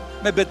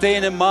 me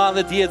betejën e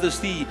madhe të jetës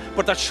tij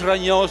për ta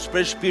shranjosur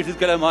prej shpirtit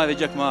kalamajve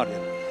gjakmarrje.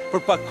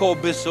 Për pak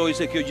kohë besoi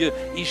se kjo gjë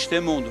ishte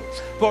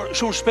mundur, por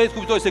shumë shpejt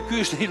kuptoi se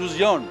ky ishte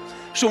iluzion.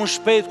 Shumë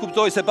shpejt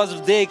kuptoi se pas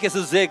vdekjes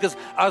së zekës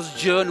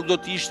asgjë nuk do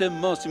të ishte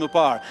më si më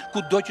parë.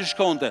 Kudo që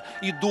shkonte,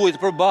 i duhej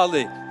të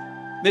përballej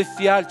me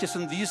fjalë që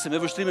sëndise, me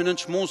vështrime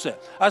nënçmuese.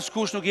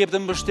 Askush nuk i jepte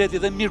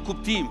mbështetje dhe mirë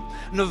kuptim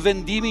në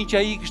vendimin që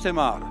ai kishte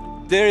marrë.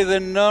 Deri dhe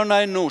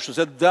nëna e nushës,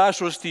 e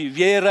dashurës tij,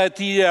 vjera e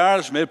tij e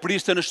ardhshme, e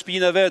priste në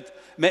shtëpinë e vet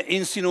me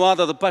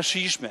insinuata të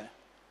pashishme.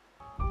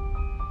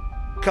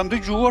 Kam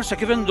dëgjuar se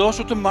ke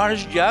vendosur të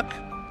marrësh gjak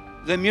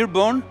dhe mirë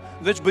bën,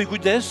 veç bëj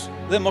kujdes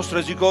dhe mos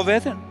rreziko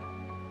veten.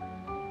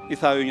 I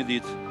tha ajo një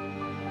ditë.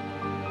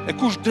 E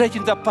kush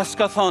drejtin ta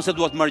paska thënë se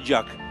dua të marr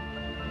gjak?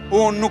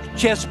 Unë nuk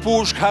qes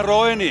pushk,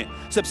 harrojeni,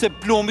 sepse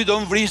plumbi do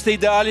më vriste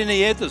idealin e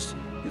jetës,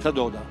 i tha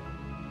Doda.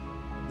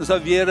 Nësa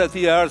vjera e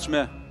tij e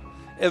ardhshme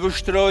e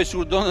vështroi si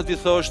urdonët i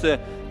thoshte,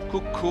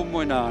 ku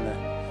mojnane,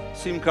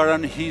 si më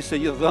karanhise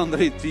një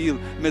dhëndër i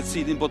tillë me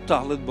cilin po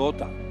tallet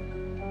bota.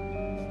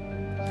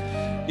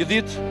 Një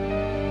ditë,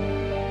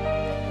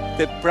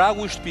 te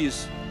pragu i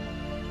shtëpisë,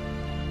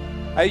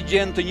 ai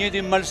gjen të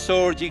njëjtin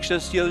malsor që i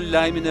kishte sjell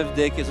lajmin e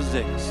vdekjes së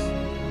zekës.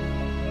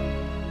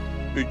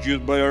 I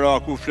gjithë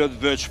bajaraku flet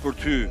veç për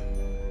ty.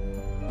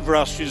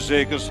 Vrasë i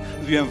zekës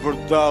vjen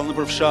vërdall në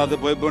përfshat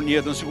dhe po e bën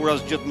jetën sikur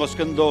asgjë mos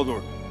ka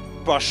ndodhur.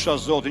 Pasha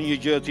Zotin, një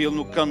gjë e tillë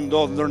nuk ka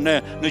ndodhur ndër ne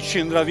në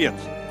qindra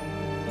vjet.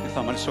 I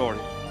tha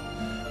malsori.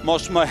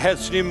 Mos më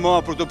hecni më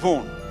për të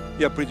punë,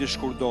 ja priti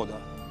shkurt Doda.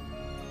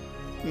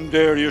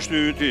 Nderi është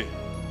yti.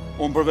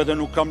 Unë për vete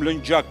nuk kam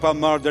lënë gjak pa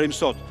marrë deri më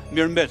sot.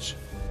 Mirëmbeç.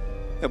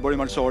 E bëri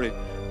malsori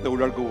dhe u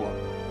largua.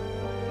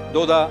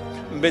 Doda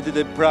mbeti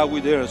te pragu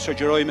i derës,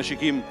 shoqëroi me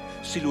shikim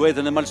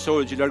siluetën e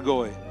malsorit që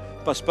largohej.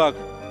 Pas pak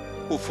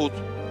u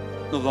fut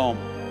në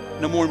dhomë.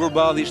 Në murin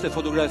përballë ishte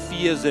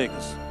fotografia e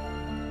zekës.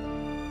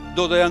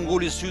 Doda ja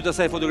nguli sytë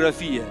asaj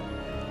fotografie.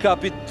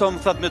 Kapi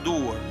tëmthat me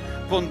duar,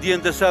 po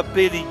ndjente se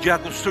apeli i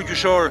gjakut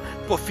stroqyshor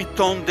po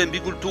fitonte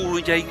mbi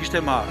kulturën që ai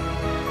kishte marrë.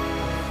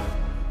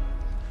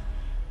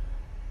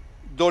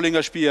 Doli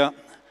nga shtëpia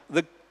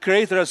dhe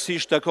krejt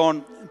rastisht takon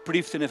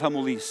priftin e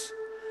famullisë.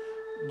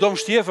 Do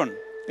më shtjefën,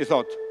 i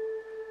thot,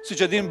 si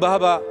që din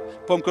baba,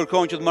 po më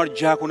kërkon që të marrë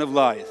gjakun e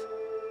vllajit.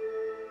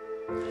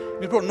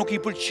 Mirë, por nuk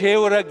i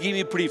pëlqeu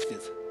reagimi i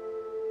priftit.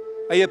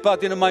 Ai e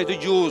pati në majtë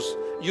gjuz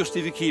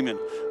justifikimin.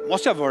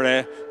 Mos ja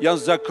vëre,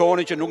 janë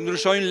zakone që nuk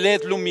ndryshojnë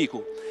lehtë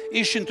lumiku.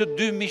 Ishin të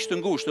dy miq të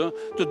ngushtë,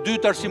 të dy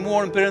të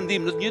arsimuar në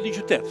perëndim në të njëjtin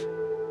qytet.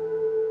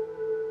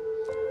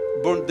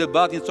 Bën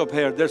debatin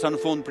copherë, derisa në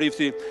fund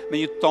prifti me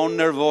një ton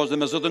nervoz dhe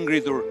me zot të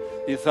ngritur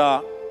i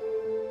tha: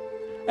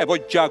 "E po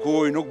gjaku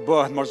uj nuk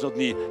bëhet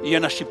marzotni,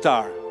 jena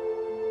shqiptar."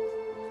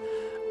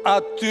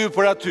 Aty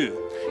për aty,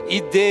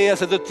 ideja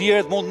se të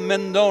tjerët mund të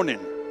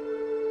mendonin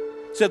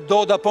se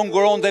Doda po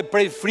nguronte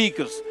prej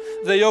frikës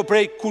dhe jo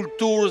prej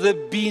kulturës dhe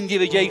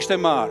bindjeve që ai kishte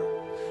marrë.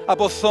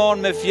 Apo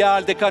thonë me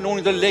fjalë të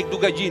kanunit të Lek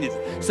Dukagjinit,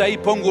 se ai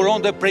po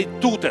nguronte prej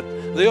tutet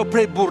dhe jo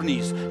prej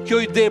burnis.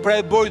 Kjo ide pra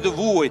e bori të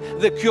vuaj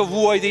dhe kjo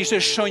vuaj dhe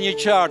ishte shenjë e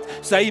qartë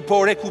se ai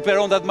po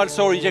rekuperonte atë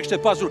malsori që kishte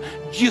pasur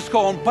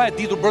gjithkohën pa e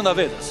ditur brenda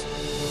vetes.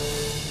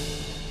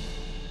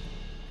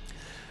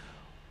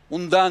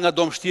 Unë nda nga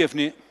Dom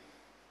Shtjefni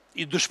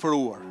i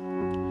dëshpëruar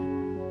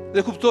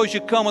dhe kuptoj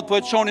që këmbët po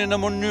e çonin në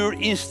mënyrë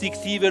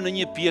instiktive në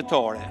një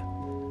pjetore.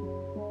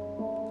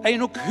 Ai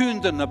nuk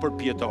hynte në për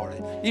pjetore.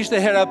 Ishte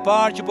hera e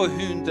parë që po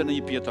hynte në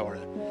një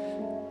pjetore.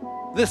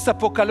 Dhe sa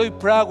po kaloi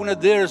pragun e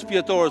derës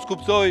pjetores,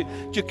 kuptoi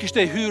që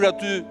kishte hyrë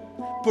aty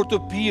për të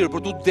pirë,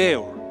 për të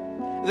dheur.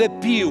 Dhe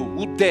piu,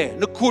 u de,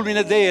 në kulmin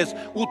e dejes,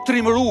 u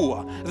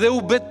trimërua dhe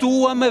u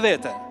betua me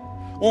vete.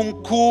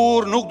 Unë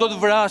kur nuk do të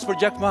vras për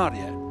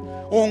gjakmarrje.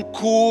 Unë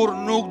kur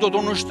nuk do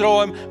të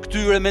nështrohem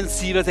këtyre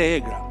mendësive të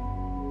egra.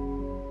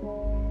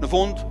 Në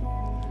fund,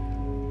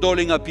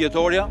 doli nga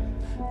pjetorja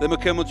dhe më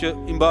kemët që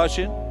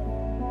imbaqin,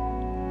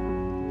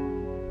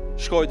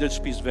 shkoj dhe të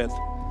shtëpisë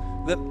vetë.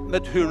 Dhe me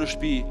të hyrë në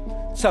shtëpi,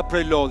 ca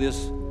prej lodhjes,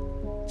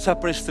 ca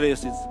prej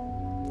stresit,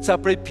 ca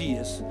prej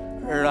pijes,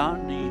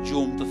 ranë në një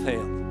gjumë të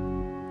thellë.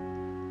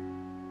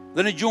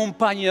 Dhe në gjumë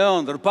pa një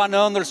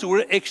ëndër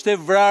sigur e kishte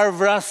vrarë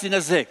vrasin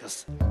e zekës.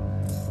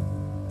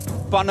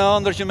 Pa në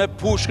ëndër që me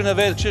pushkën e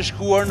vetë kështë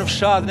shkuar në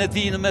fshatin e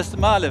tij në mes të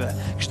maleve,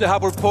 kështë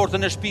hapur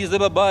portën e shtëpisë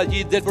dhe babaj që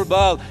i del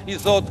përballë, i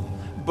thot,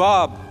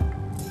 bab,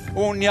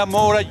 unë ja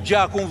mora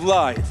gjakun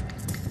vllajt.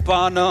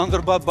 Pa në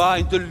ëndër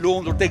babajnë të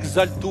lumtur, të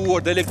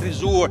egzaltuar, të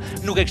elektrizuar,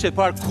 nuk e kështë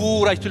parë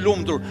kur aq të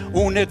lumtur,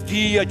 unë e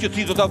dija që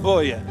ti do ta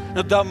bëje,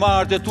 në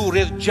damarët e tu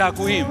rreth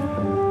gjaku im.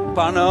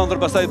 Pa në ëndër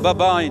pastaj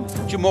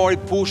babajnë që mori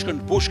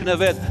pushkën e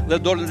vetë dhe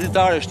dolën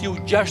dritare shtiu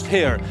 6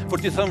 herë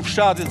për t'i thënë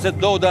fshatit se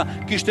Doda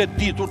kishte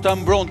ditur ta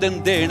mbronte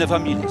nderin e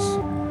familjes.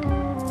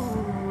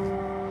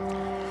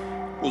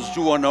 U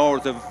zgjua në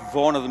orët e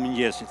vonë dhe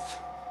mëngjesit,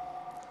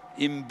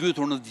 i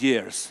mbytur në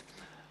djerës,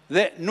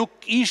 dhe nuk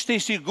ishte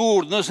i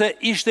sigurt nëse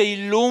ishte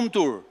i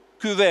lumtur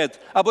ky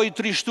vetë, apo i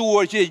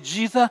trishtuar që e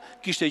gjitha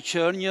kishte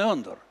qenë një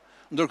ëndër.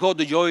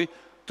 Ndërkohë dëgjoi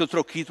të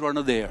trokitura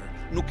në derë,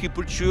 nuk i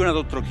pëlqyen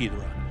ato të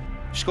trokitura.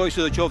 Shkoj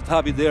si do qoftë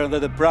hapi derën dhe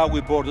te pragu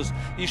i portës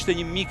ishte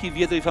një mik i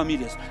vjetër i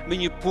familjes me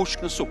një pushk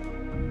në supë.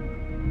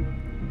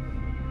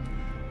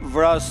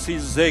 Vrasi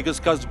i zekës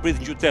ka zbrit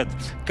në qytet,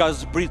 ka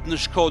zbrit në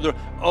Shkodër,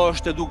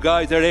 është e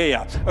Dugajt e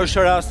reja,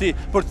 është rasti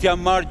për t'ja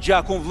marrë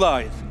gjakun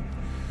vllajt.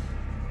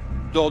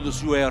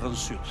 Dodës ju errën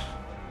syt.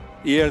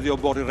 I erdhi o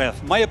borri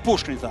rreth. Ma je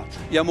pushkën, i tha.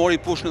 Ja mori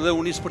pushkën dhe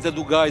u nis për te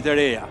Dugajt e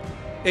reja.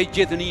 E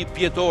gjetën një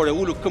pjetore,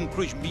 ulu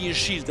këmbkryq mbi një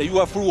shilte,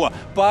 ju afrua,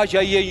 pa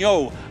që ai e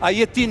njohu, a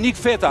je ti Nik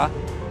Feta?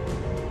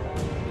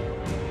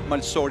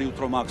 Malsori u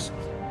tromaks,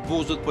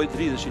 buzët po i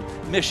dridheshin,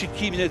 me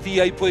shikimin e tij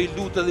ai po i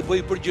lutë dhe po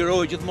i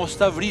përgjëroi që të mos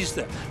ta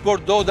vriste, por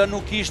Doda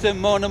nuk ishte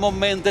më në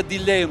momente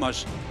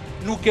dilemash.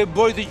 Nuk e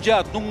boi të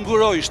gjatë, nuk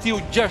nguroi, shtiu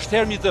 6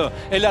 herë mbi të,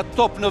 e la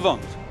top në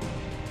vend.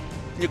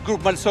 Një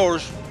grup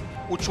malsorësh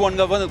u çuan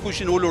nga vendet ku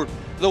ishin ulur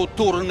dhe u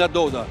turrën nga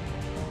Doda.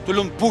 Të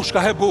lëm pushka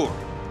he burr.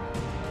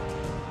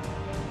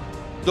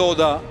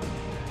 Doda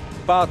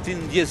pati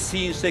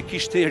ndjesinë se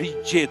kishte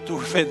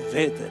rigjetur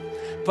vetvete.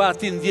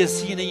 Pati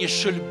ndjesinë e një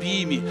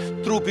shëlbimi,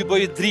 trupi po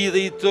i dridhe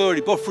i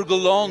tëri, po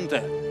frgëllonte.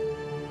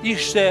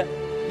 Ishte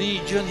në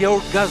një gjendje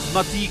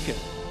orgazmatike.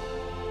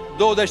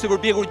 Doda ishte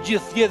përpjekur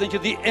gjithë jetën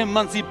që t'i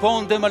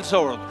emanciponte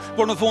malsorët,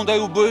 por në fund ai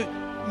u bë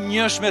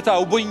njësh me ta,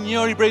 u bë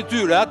njëri prej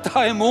tyre,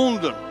 ata e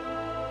mundën.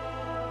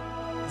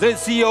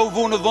 Drejtësia u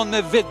vu në vend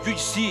me vetë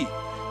gjyqësi,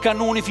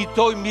 kanuni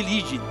fitoi mbi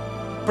ligjin,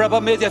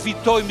 prapamedja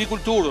fitoi mbi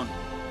kulturën,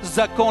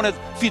 zakonet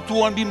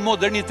fituan mbi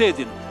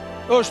modernitetin.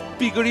 Është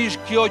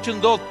pikërisht kjo që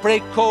ndodh prej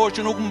kohës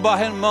që nuk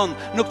mbahen mend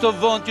në këtë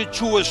vend që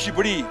quhet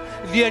Shqipëri.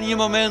 Vjen një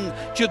moment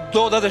që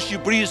Dodat e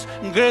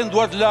Shqipërisë ngren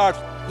duart lart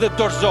dhe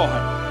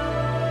dorëzohen.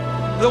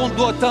 Dhe unë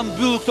dua ta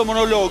mbyll këtë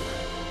monolog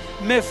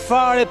me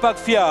fare pak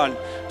fjalë,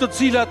 të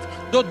cilat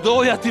do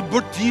doja t'i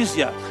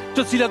bërtisja,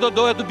 të cilat do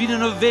doja të binin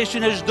në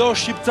veshin e çdo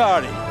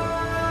shqiptari.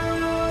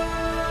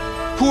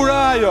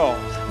 Kurajo,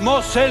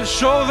 mos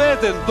elsho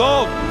veten,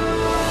 Dod.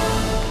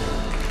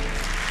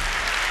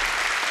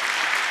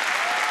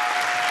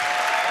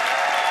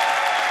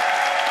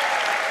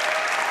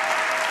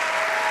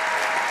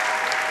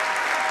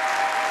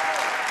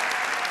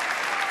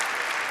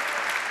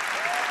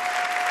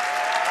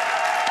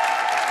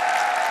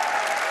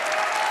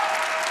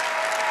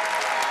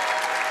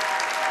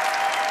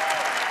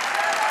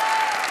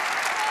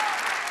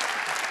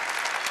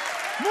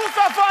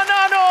 Mustafa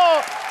Nano!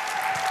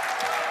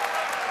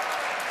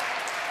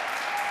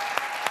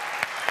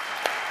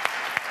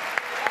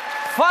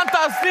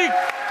 Fantastik!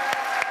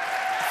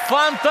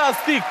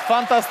 Fantastik,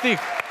 fantastik!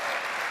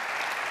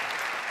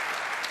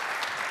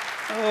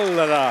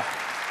 Ollala!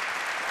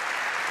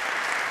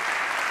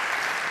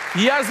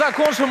 I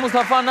jashtëzakonshëm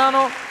Mustafa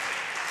Nano,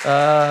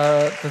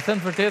 të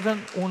them të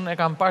vërtetën, unë e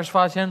kam parë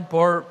shfaqjen,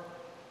 por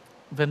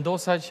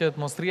vendosa që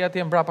të mos rri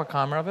atje mbrapa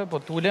kamerave, po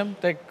tulem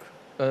tek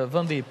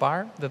vendi i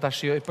parë dhe ta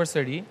shijoj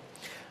përsëri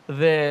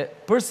dhe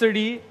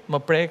përsëri më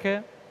preke,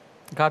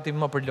 gati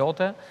më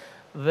përlote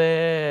dhe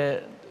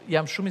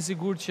jam shumë i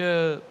sigurt që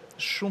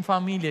shumë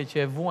familje që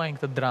e vuajnë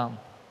këtë dramë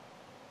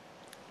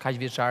kaq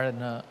vjeçare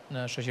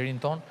në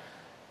shoqërinë tonë,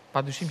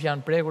 padyshim që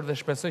janë prekur dhe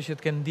shpresoj që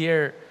të kenë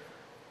ndjerë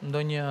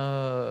ndonjë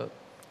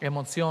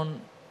emocion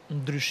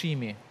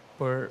ndryshimi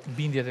për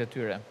bindjet e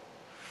tyre.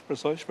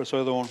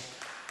 Shpresoj edhe unë.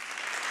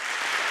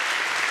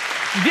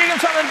 Ndjekim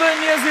çfarë mendojnë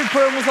njerëzit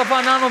për Mustafa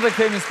Nano dhe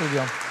kthehemi në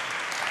studio.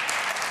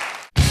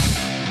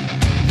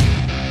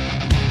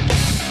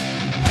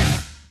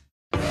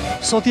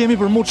 Sot jemi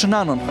për Muç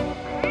Nanon.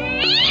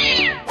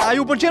 A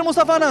ju pëlqen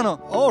Mustafa Nano?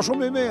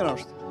 Shumë i mirë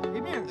është.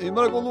 I mirë? I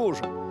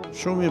mrekullueshëm.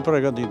 Shumë i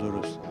përgatitur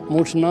është.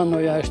 Muç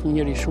Nanoja është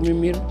njëri shumë i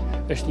mirë,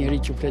 është njëri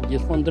që flet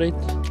gjithmonë drejt,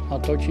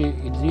 ato që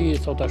i di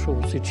thot ashtu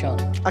siç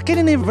janë. A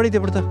keni një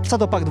vërejtje për të? Sa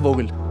do pak të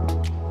vogël?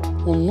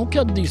 Unë nuk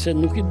ja di se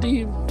nuk i di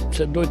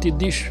se do t'i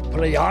dish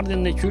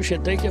prejardhjen e qyshe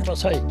teke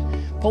pasaj.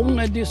 Po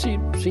unë e di si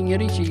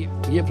njëri që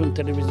jep në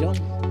televizion,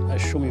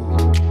 është shumë i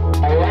mirë.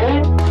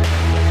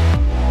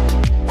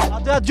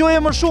 Atë gjoje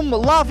më shumë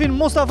llafin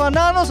Mustafa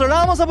Nanos,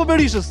 Ramës apo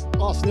Berishës?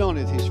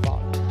 Asnjënit hiç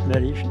fare.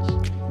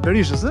 Berishës.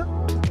 Berishës, ë?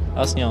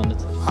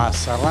 Asnjënit. As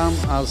Ram,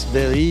 as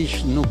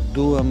Berish nuk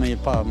dua me i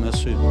pa me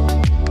sy.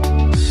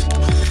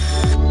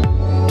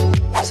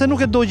 Se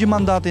nuk e dogji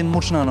mandatin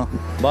Mustafa Nano?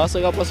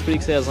 Base ka pas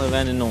frikë se jasë në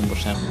vendin unë, për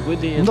shemë.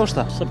 Kujdi?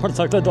 Ndoshta. Se për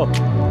ca këtë do.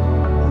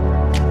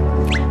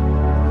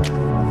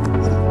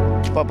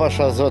 Pa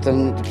pasha zotën,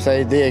 pse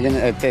i degin,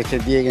 e tek që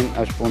degin,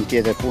 është pun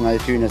tjetër, puna e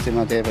tyne si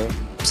ma tepër.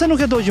 Pse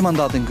nuk e dogji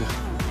mandatin kë?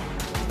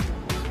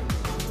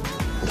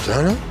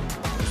 Mustafa?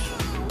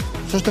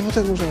 S'është të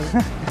vërtet Mustafa?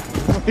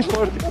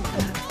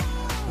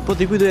 Po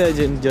ti kujdoja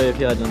gjoje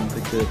fjallën të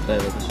këtë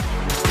treve të shumë.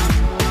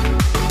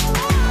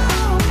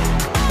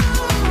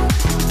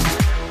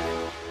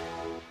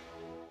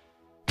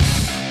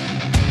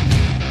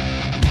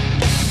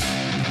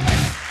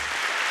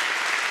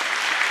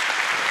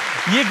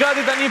 Je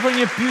gati tani për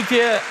një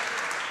pyetje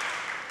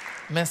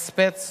me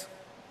spec,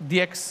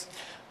 djeks?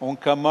 Unë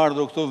kam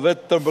ardhur këtu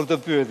vetëm për këtë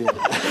pyetje.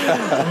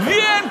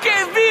 Vjen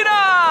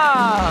Kevina!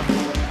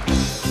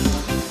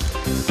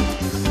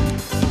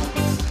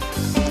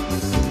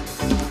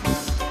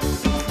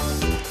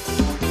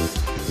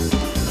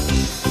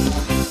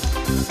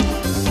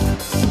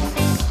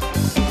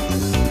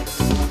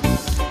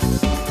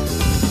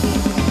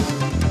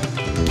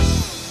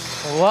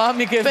 Ua,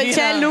 mi Kevina.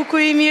 Pëlqen luku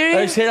i miri?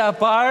 Është hera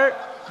parë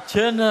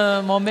që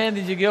në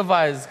momentin që kjo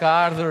vajzë ka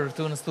ardhur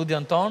këtu në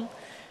studion ton,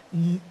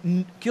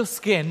 kjo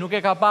sken nuk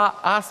e ka pa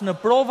as në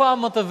prova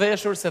më të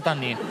veshur se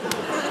tani.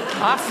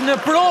 As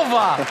në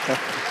prova!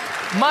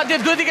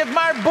 Madje duhet i ketë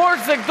marrë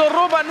borë se këto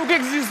rroba nuk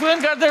ekzistojnë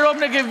në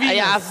garderobën e Kevinës.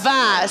 Ja,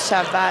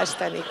 vash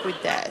tani,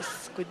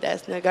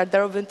 kujdes. Në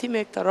garderobën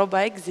time këto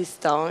rroba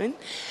ekzistojnë,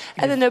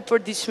 edhe në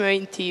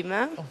përditshmërinë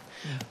time.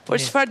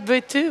 Por çfarë të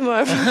bëj ty, më?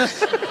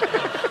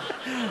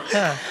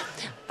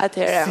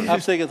 Atëherë. A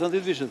pse ke thënë ti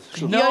të vishët?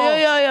 Jo.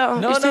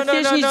 Ishte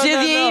thjesht një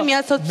zgjedhje ime,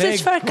 thot pse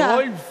çfarë ka?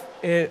 Golf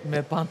me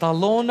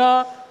pantallona,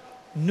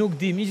 nuk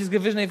di, mi që s'ke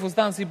vesh në i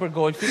fustan si për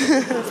golfit,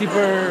 si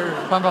për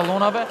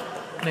pantallonave.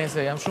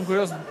 Nese, jam shumë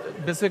kurios,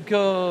 besoj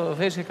kjo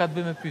veshje ka të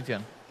bëj me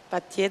pyetjen.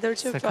 Patjetër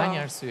që po. Se ka një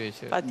arsye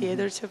që.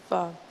 Patjetër që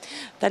po.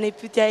 Tani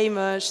pyetja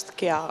ime është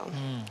kjo.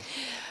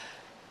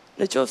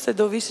 Në qoftë se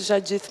do vishesha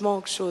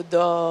gjithmonë kështu,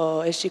 do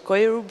e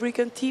shikoje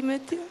rubrikën time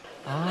ti?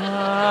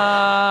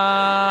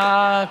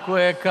 Ku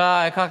e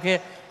ka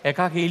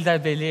ke Ilda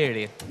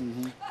Beleri.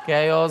 Ke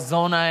ajo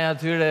zona e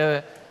atyre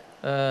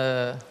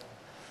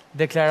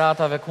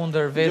deklaratave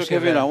kundër veshjeve. Jo,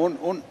 Kevina,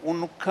 unë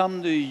nuk kam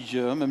ndë i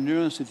gjë me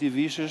mënyrën se ti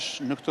vishesh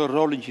në këto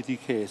rolin që ti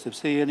ke,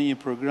 sepse jeni një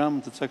program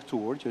të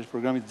caktuar, që është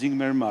programi Xing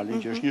me Ermalin,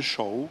 që është një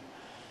show,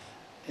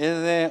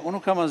 edhe unë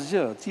nuk kam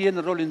asgjë, ti je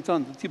në rolin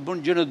tënd, ti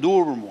bën gjë në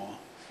dur për mua.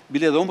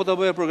 Bile edhe unë po ta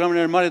bëja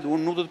programin e Ermalit,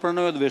 unë nuk do të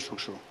pranoja të veshur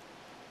kështu.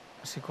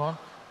 Shikon?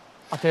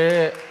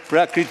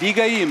 Pra,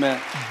 kritika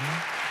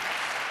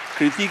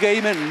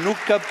ime nuk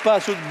ka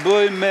pasur të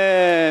bëj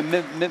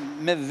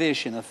me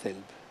veshjen e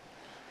thelb.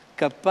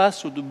 Ka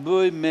pasur të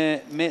bëj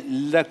me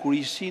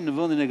lakurisi në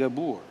vendin e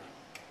gabuar.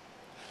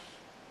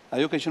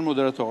 Ajo ka qenë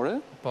moderatore,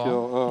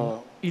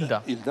 Ilda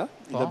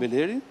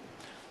Beleri,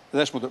 dhe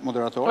është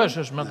moderatore. Po,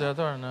 është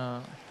moderatore në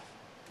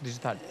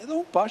digital. Edhe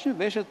unë pash një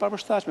veshje të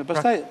parapërshtatshme.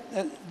 Pastaj,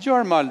 gjë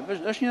Ermal,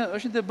 është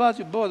një debat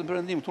që bëhet në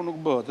perëndim, këtu nuk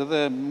bëhet, edhe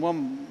mua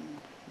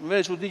në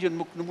vere që u di që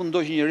nuk mund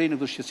ndojë njëri në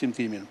këtë shqetësim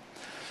timin.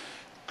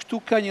 Këtu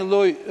ka një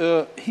lloj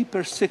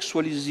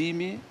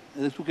hiperseksualizimi,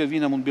 edhe këtu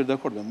Kevina mund bjerë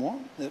dakord me mua,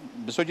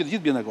 besoj që të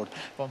gjithë bjerë dakord.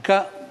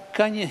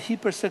 Ka një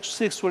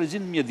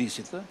hiperseksualizim në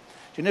mjedisit,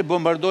 që ne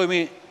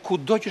bombardojmë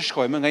kudo që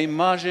shkojmë, nga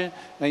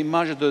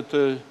imazhe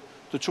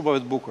të çupave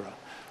të bukura,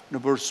 në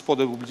për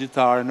spote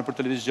publicitare, në për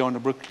televizion,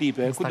 në për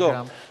klipe, kudo.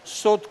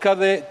 Sot ka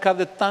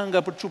dhe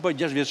tanga për çupa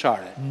 6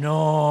 vjeçare.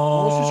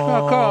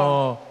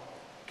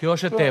 Kjo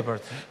është e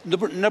tepërt.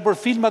 Në për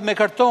filmat me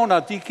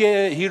kartona, ti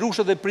ke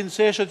hirushët dhe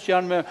princeshët që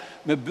janë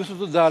me bysët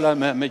të dala,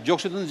 me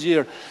gjokset të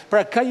nxjerr. Pra,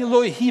 ka një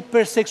lloj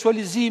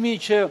hiperseksualizimi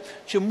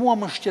që mua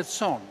më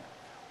shqetëson.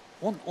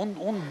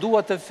 Unë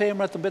dua të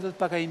femra të mbetet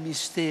pak ai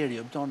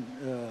misteri,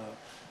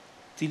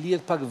 ti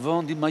lihet pak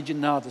vend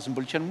imagjinatës, më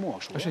pëlqen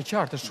mua kështu. Është e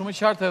qartë, është shumë e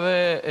qartë edhe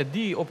e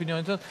di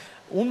opinionin tënd.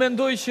 Unë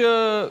mendoj që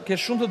ke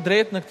shumë të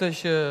drejtë në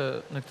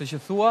këtë që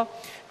thua,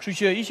 kështu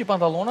që hiqi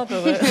pantallonat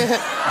edhe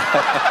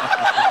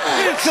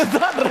të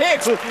dan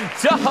rregull.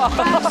 Ciao.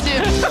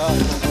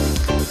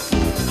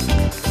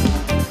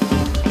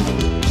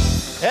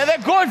 Edhe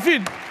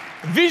golfin,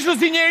 vishu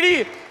si njeri.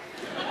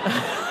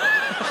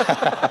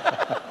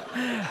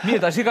 Mirë,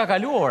 tash i ka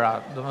kalu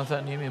ora, do më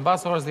thënë, jemi në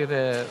basë orës dhjetë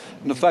e...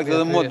 Në fakt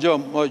edhe mua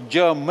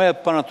gjë më e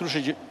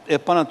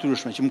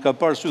panatyrshme që më ka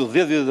parë sytë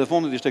 10 vitet e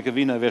fundit ishte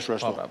Kevina e veshur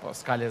ashtu. Po,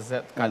 s'ka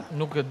lezet,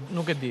 nuk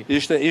e di.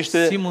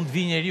 Si mund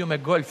vi njeriu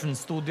me golf në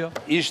studio?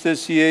 Ishte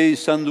si e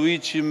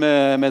sanduiçi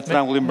me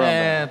trangullin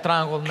brenda. Me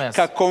trangull mes.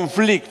 Ka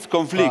konflikt.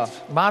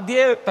 Ma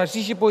dje, tash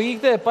ishi po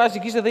ikte, e pas që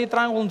kishte dhe i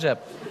trangull në gjep.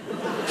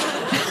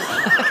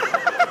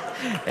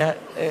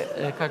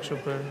 E ka kështu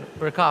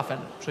për kafen,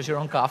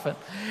 shoqëron kafen.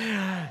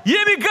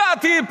 Jemi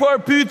gati për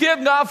pyetjet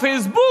nga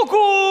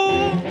Facebooku!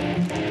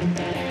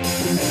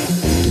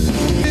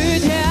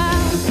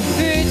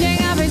 Pyetje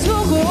nga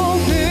Facebooku,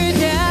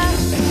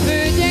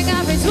 pyetje nga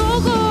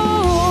Facebooku.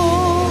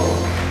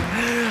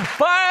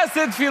 Para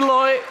se të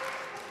filloj,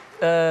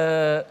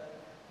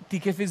 ti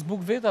ke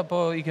Facebook vetë,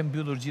 apo i ke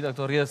mbyllur gjitha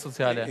këto rrjete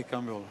sociale? I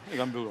kam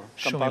mbyllur.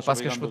 Shumë, pas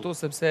ke shpëtu,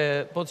 sepse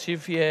po të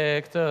shifje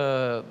këtë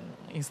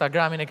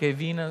Instagramin e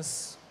Kevinës,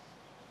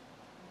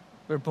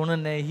 për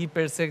punën e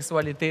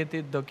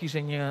hiperseksualitetit, do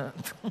kishe një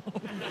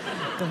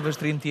të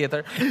mbështrim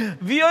tjetër.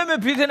 Vijoj me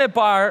pyetjen e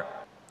parë.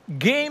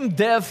 Game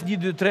Death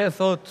 123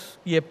 thot,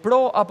 je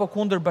pro apo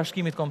kundër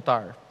bashkimit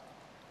kombëtar?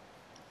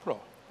 Pro,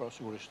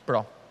 sigurisht.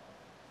 Pro.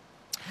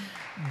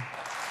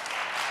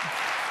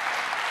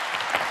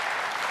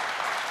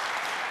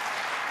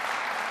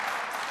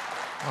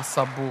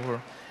 Sa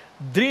bukur.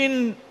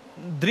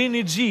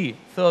 Drini G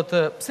thot,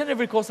 pse ne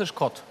vrikosesh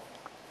kot?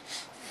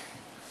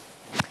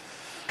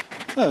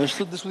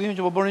 Është diskutimi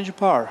që po bënin që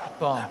parë.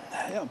 Po.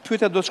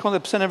 Pyetja do të shkonte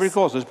pse ne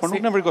vrikosesh, por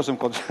nuk ne vrikosem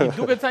kot.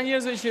 Duket ta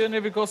njerëzve që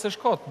ne vrikosesh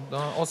kot,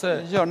 ose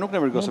jo, nuk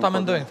ne vrikosem kot. Mund ta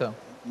mendojnë këtë.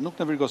 Nuk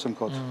ne vrikosem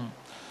kot.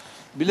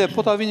 Bile,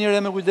 po ta vini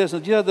re me kujdes në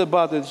gjitha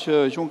debatet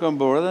që unë kam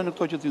bërë, edhe në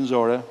këto që ti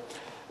nxore,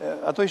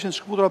 ato ishin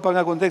shkputura pak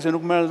nga konteksti,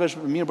 nuk merret vesh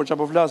mirë për çfarë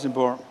po flasim,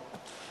 por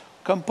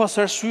kam pas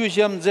arsye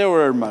që jam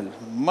nxehur Ermal.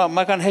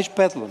 Ma kanë heq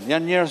petllën.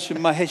 Janë njerëz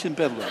që ma heqin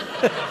petllën.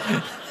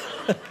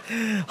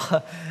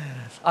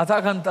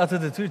 Ata kanë atë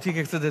detyrë, ti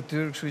ke këtë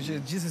detyrë, kështu që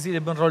gjithsesi e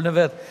bën rolin e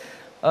vet.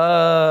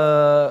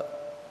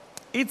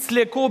 It's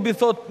Lekobi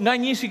thot, nga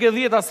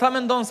 1/10, sa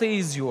mendon se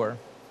i zgjuar?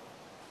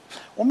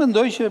 Unë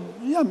mendoj që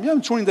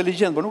jam çun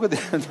inteligjent, por nuk e di.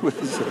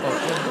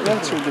 Jam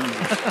çun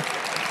inteligjent.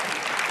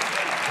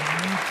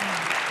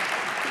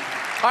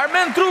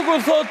 Armen Truku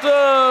thot,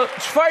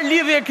 çfarë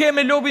lidhje ke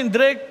me lobin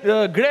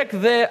grek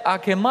dhe a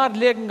ke marrë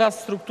lek nga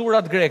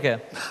strukturat greke?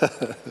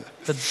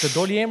 Të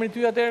doli emri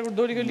ty atëherë kur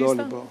doli kjo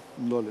lista? Doli, po,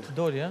 doli.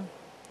 Doli, ha?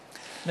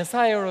 Me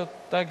sa euro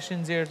ta kishin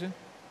nxjerrë ty?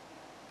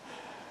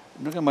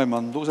 Nuk e mbaj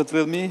mend, duket se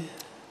 30.000.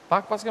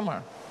 Pak pas ke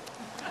marrë.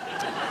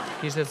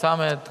 Kishte sa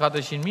me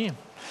 400.000?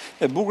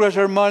 E bukur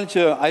është Ermal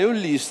që ajo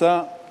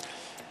lista,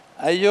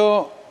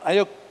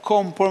 ajo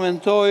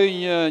kompromentoj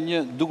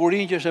një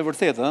dukurinë që është e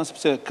vërtetë,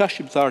 sepse ka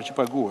shqiptarë që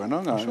paguhen,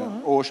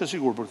 është e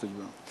sigurt për këtë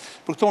gjë.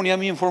 Për këto unë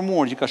jam i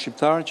informuar që ka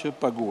shqiptarë që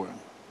paguhen.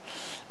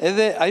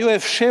 Edhe ajo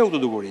e fsheu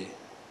të dukuri.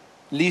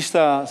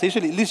 Lista, se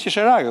ishte listë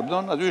qesharake,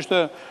 aty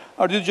ishte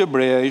Ardit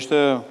Gjebreja, ishte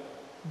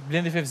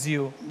Blendi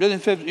Fevziu.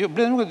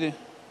 Blendi nuk e di.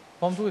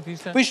 Po më duket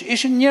ishte. Po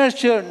ishin njerëz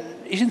që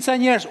ishin ca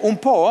njerëz,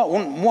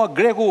 mua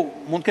greku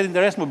mund të ketë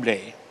interes më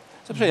blej,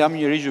 sepse jam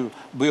njëri që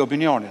bëj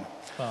opinionin.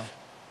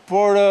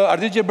 Por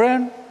Ardit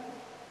Gjebrejen,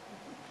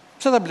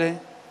 pse ta blej?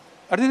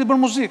 Ardit i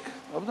bën muzikë,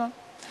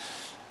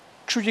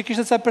 kështu që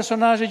kishte ca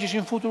personazhe që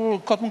ishin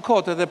futur kot në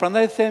kot, dhe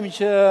prandaj them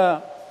që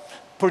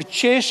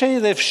përqeshej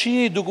dhe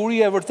fshihej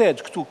dukuria e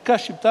vërtet. Këtu ka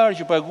shqiptarë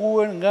që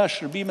paguhen nga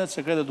shërbimet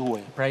sekrete të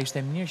huaja. Pra ishte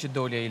mirë që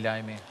doli ai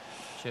lajmi.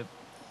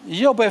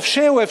 Jo, po e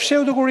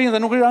fsheu dukurinë dhe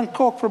nuk i ran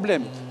kokë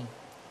problemit.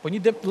 Po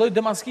një lloj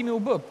demaskimi u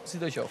bë,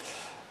 sidoqoftë.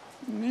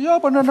 Jo,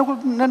 po ne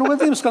nuk e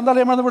dim,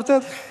 skandali emra të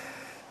vërtet.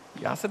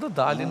 Ja se do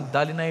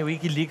dalin ai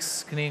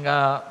WikiLeaks këni nga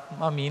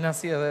Mamina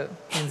si edhe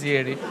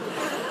Nxjeri.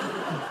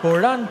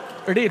 Poran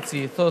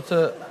Reci thotë,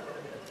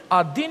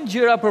 a din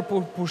gjëra për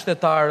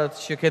pushtetarët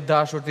që ke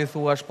dashur t'i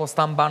thuash po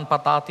s'ta mban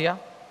patatja?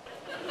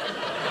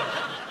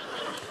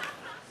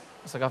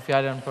 Ose ka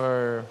fjalën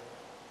për...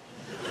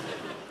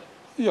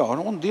 Jo,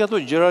 unë di ato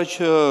gjëra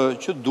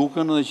që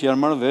duken dhe që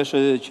janë marrë vesh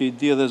e që i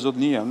di edhe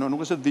zotnia.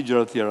 Nuk e se di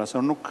gjëra tjera, se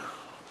nuk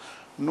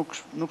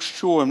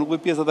shquem, nuk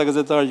bëj pjesë ata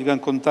gazetarë që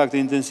kanë kontakte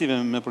intensive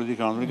me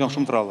politikanët, nuk kanë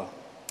shumë tralla.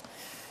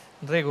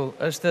 Në rregull,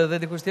 është edhe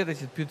dikush tjetër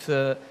që të pyet,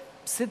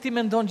 pse ti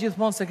mendon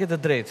gjithmonë se ke të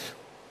drejtë?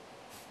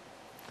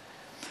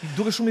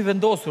 Duke shumë i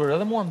vendosur,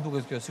 edhe mua më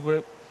duket kjo,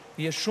 sigur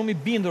je shumë i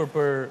bindur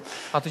për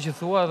atë që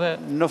thua dhe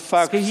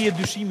s'ke hije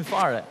dyshimi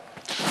fare.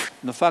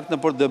 Në fakt, në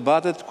për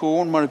debatet ku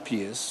unë marrë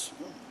pjesë,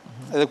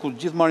 edhe ku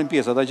gjithë marrin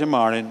pjesë, ata që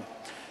marrin,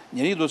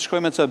 njëri duhet shkoj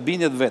me ca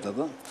bindjet vetat,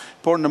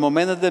 por në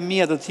momentet e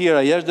mia të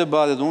tjera, jashtë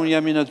debatet, unë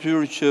jam i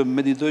natyrë që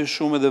meditoj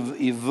shumë edhe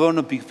i vë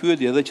në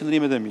pikpyetje dhe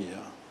qëndrimet e mia.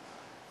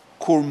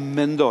 Kur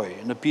mendoj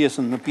në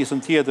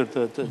pjesën tjetër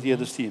të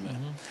jetës time.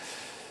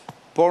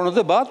 Por në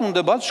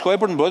debat shkoj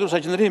për të mbrojtur sa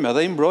qëndrime,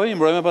 dhe i mbroj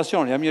me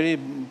pasion, jam njëri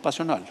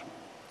pasional.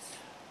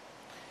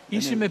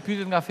 Ishim me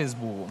pyetjet nga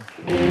Facebooku.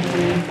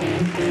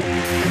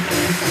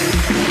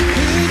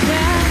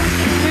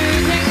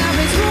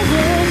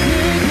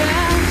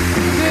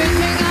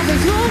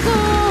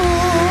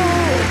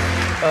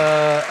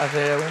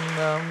 Atëherë,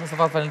 unë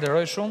Mustafa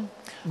falenderoj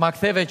shumë. Ma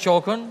ktheve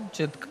qokën,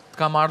 që të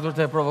kam ardhur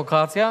të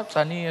provokacja,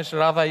 tani është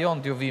radha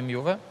jonë t'ju vim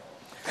juve.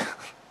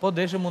 Po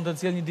deshe mund të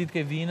cilë një ditë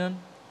ke vinën,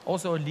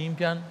 ose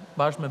Olimpian,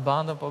 bashkë me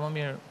bandën, po më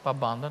mirë pa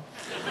bandën.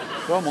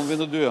 Po, mund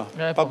vind të dyja,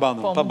 pa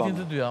bandën. Po, mund vind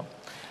të dyja.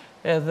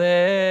 Edhe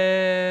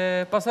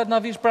pasat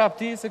na vish prap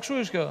ti, se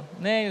këshu ishtë kjo.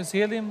 Ne ju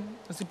sjellim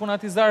si puna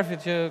ti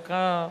Zarfit, që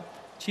ka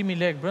 100.000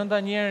 lekë brenda,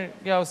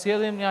 njerë ja u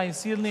sjellim, ja i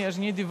sillni,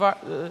 është një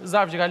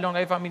zarf që kalon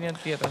nga i familjen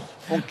tjetër.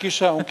 Unë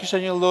kisha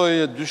një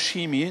lloj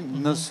dyshimi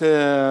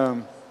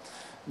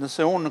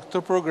nëse unë në këtë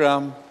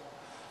program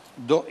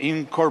do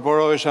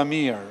inkorporohesha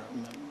mirë.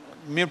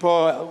 Mirë po,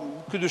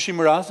 këtë dyshim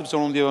rast, sepse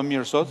unë ndjeva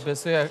mirë sot.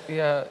 Besoj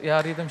ja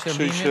arritëm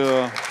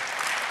qëllimin.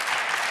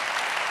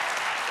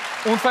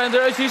 Unë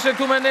falenderoj që ishe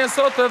këtu me ne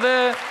sot edhe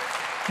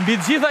mbi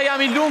të gjitha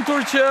jam i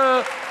lumtur që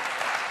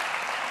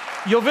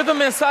jo vetëm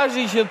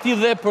mesazhi që ti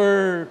dhe për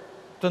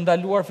të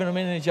ndaluar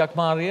fenomenin e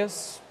gjakmarrjes,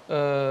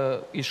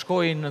 i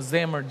shkoi në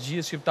zemër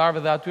gjithë shqiptarëve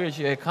dhe atyre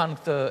që e kanë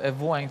këtë e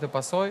vuajnë këtë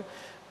pasojë,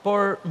 por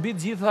mbi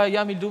të gjitha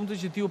jam i lumtur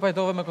që ti u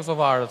pajtove me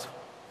kosovarët.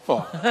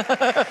 Po.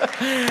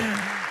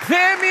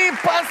 Themi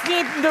pas një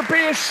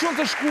ndërprerje shumë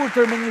të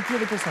shkurtër me një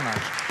tjetër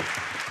personazh.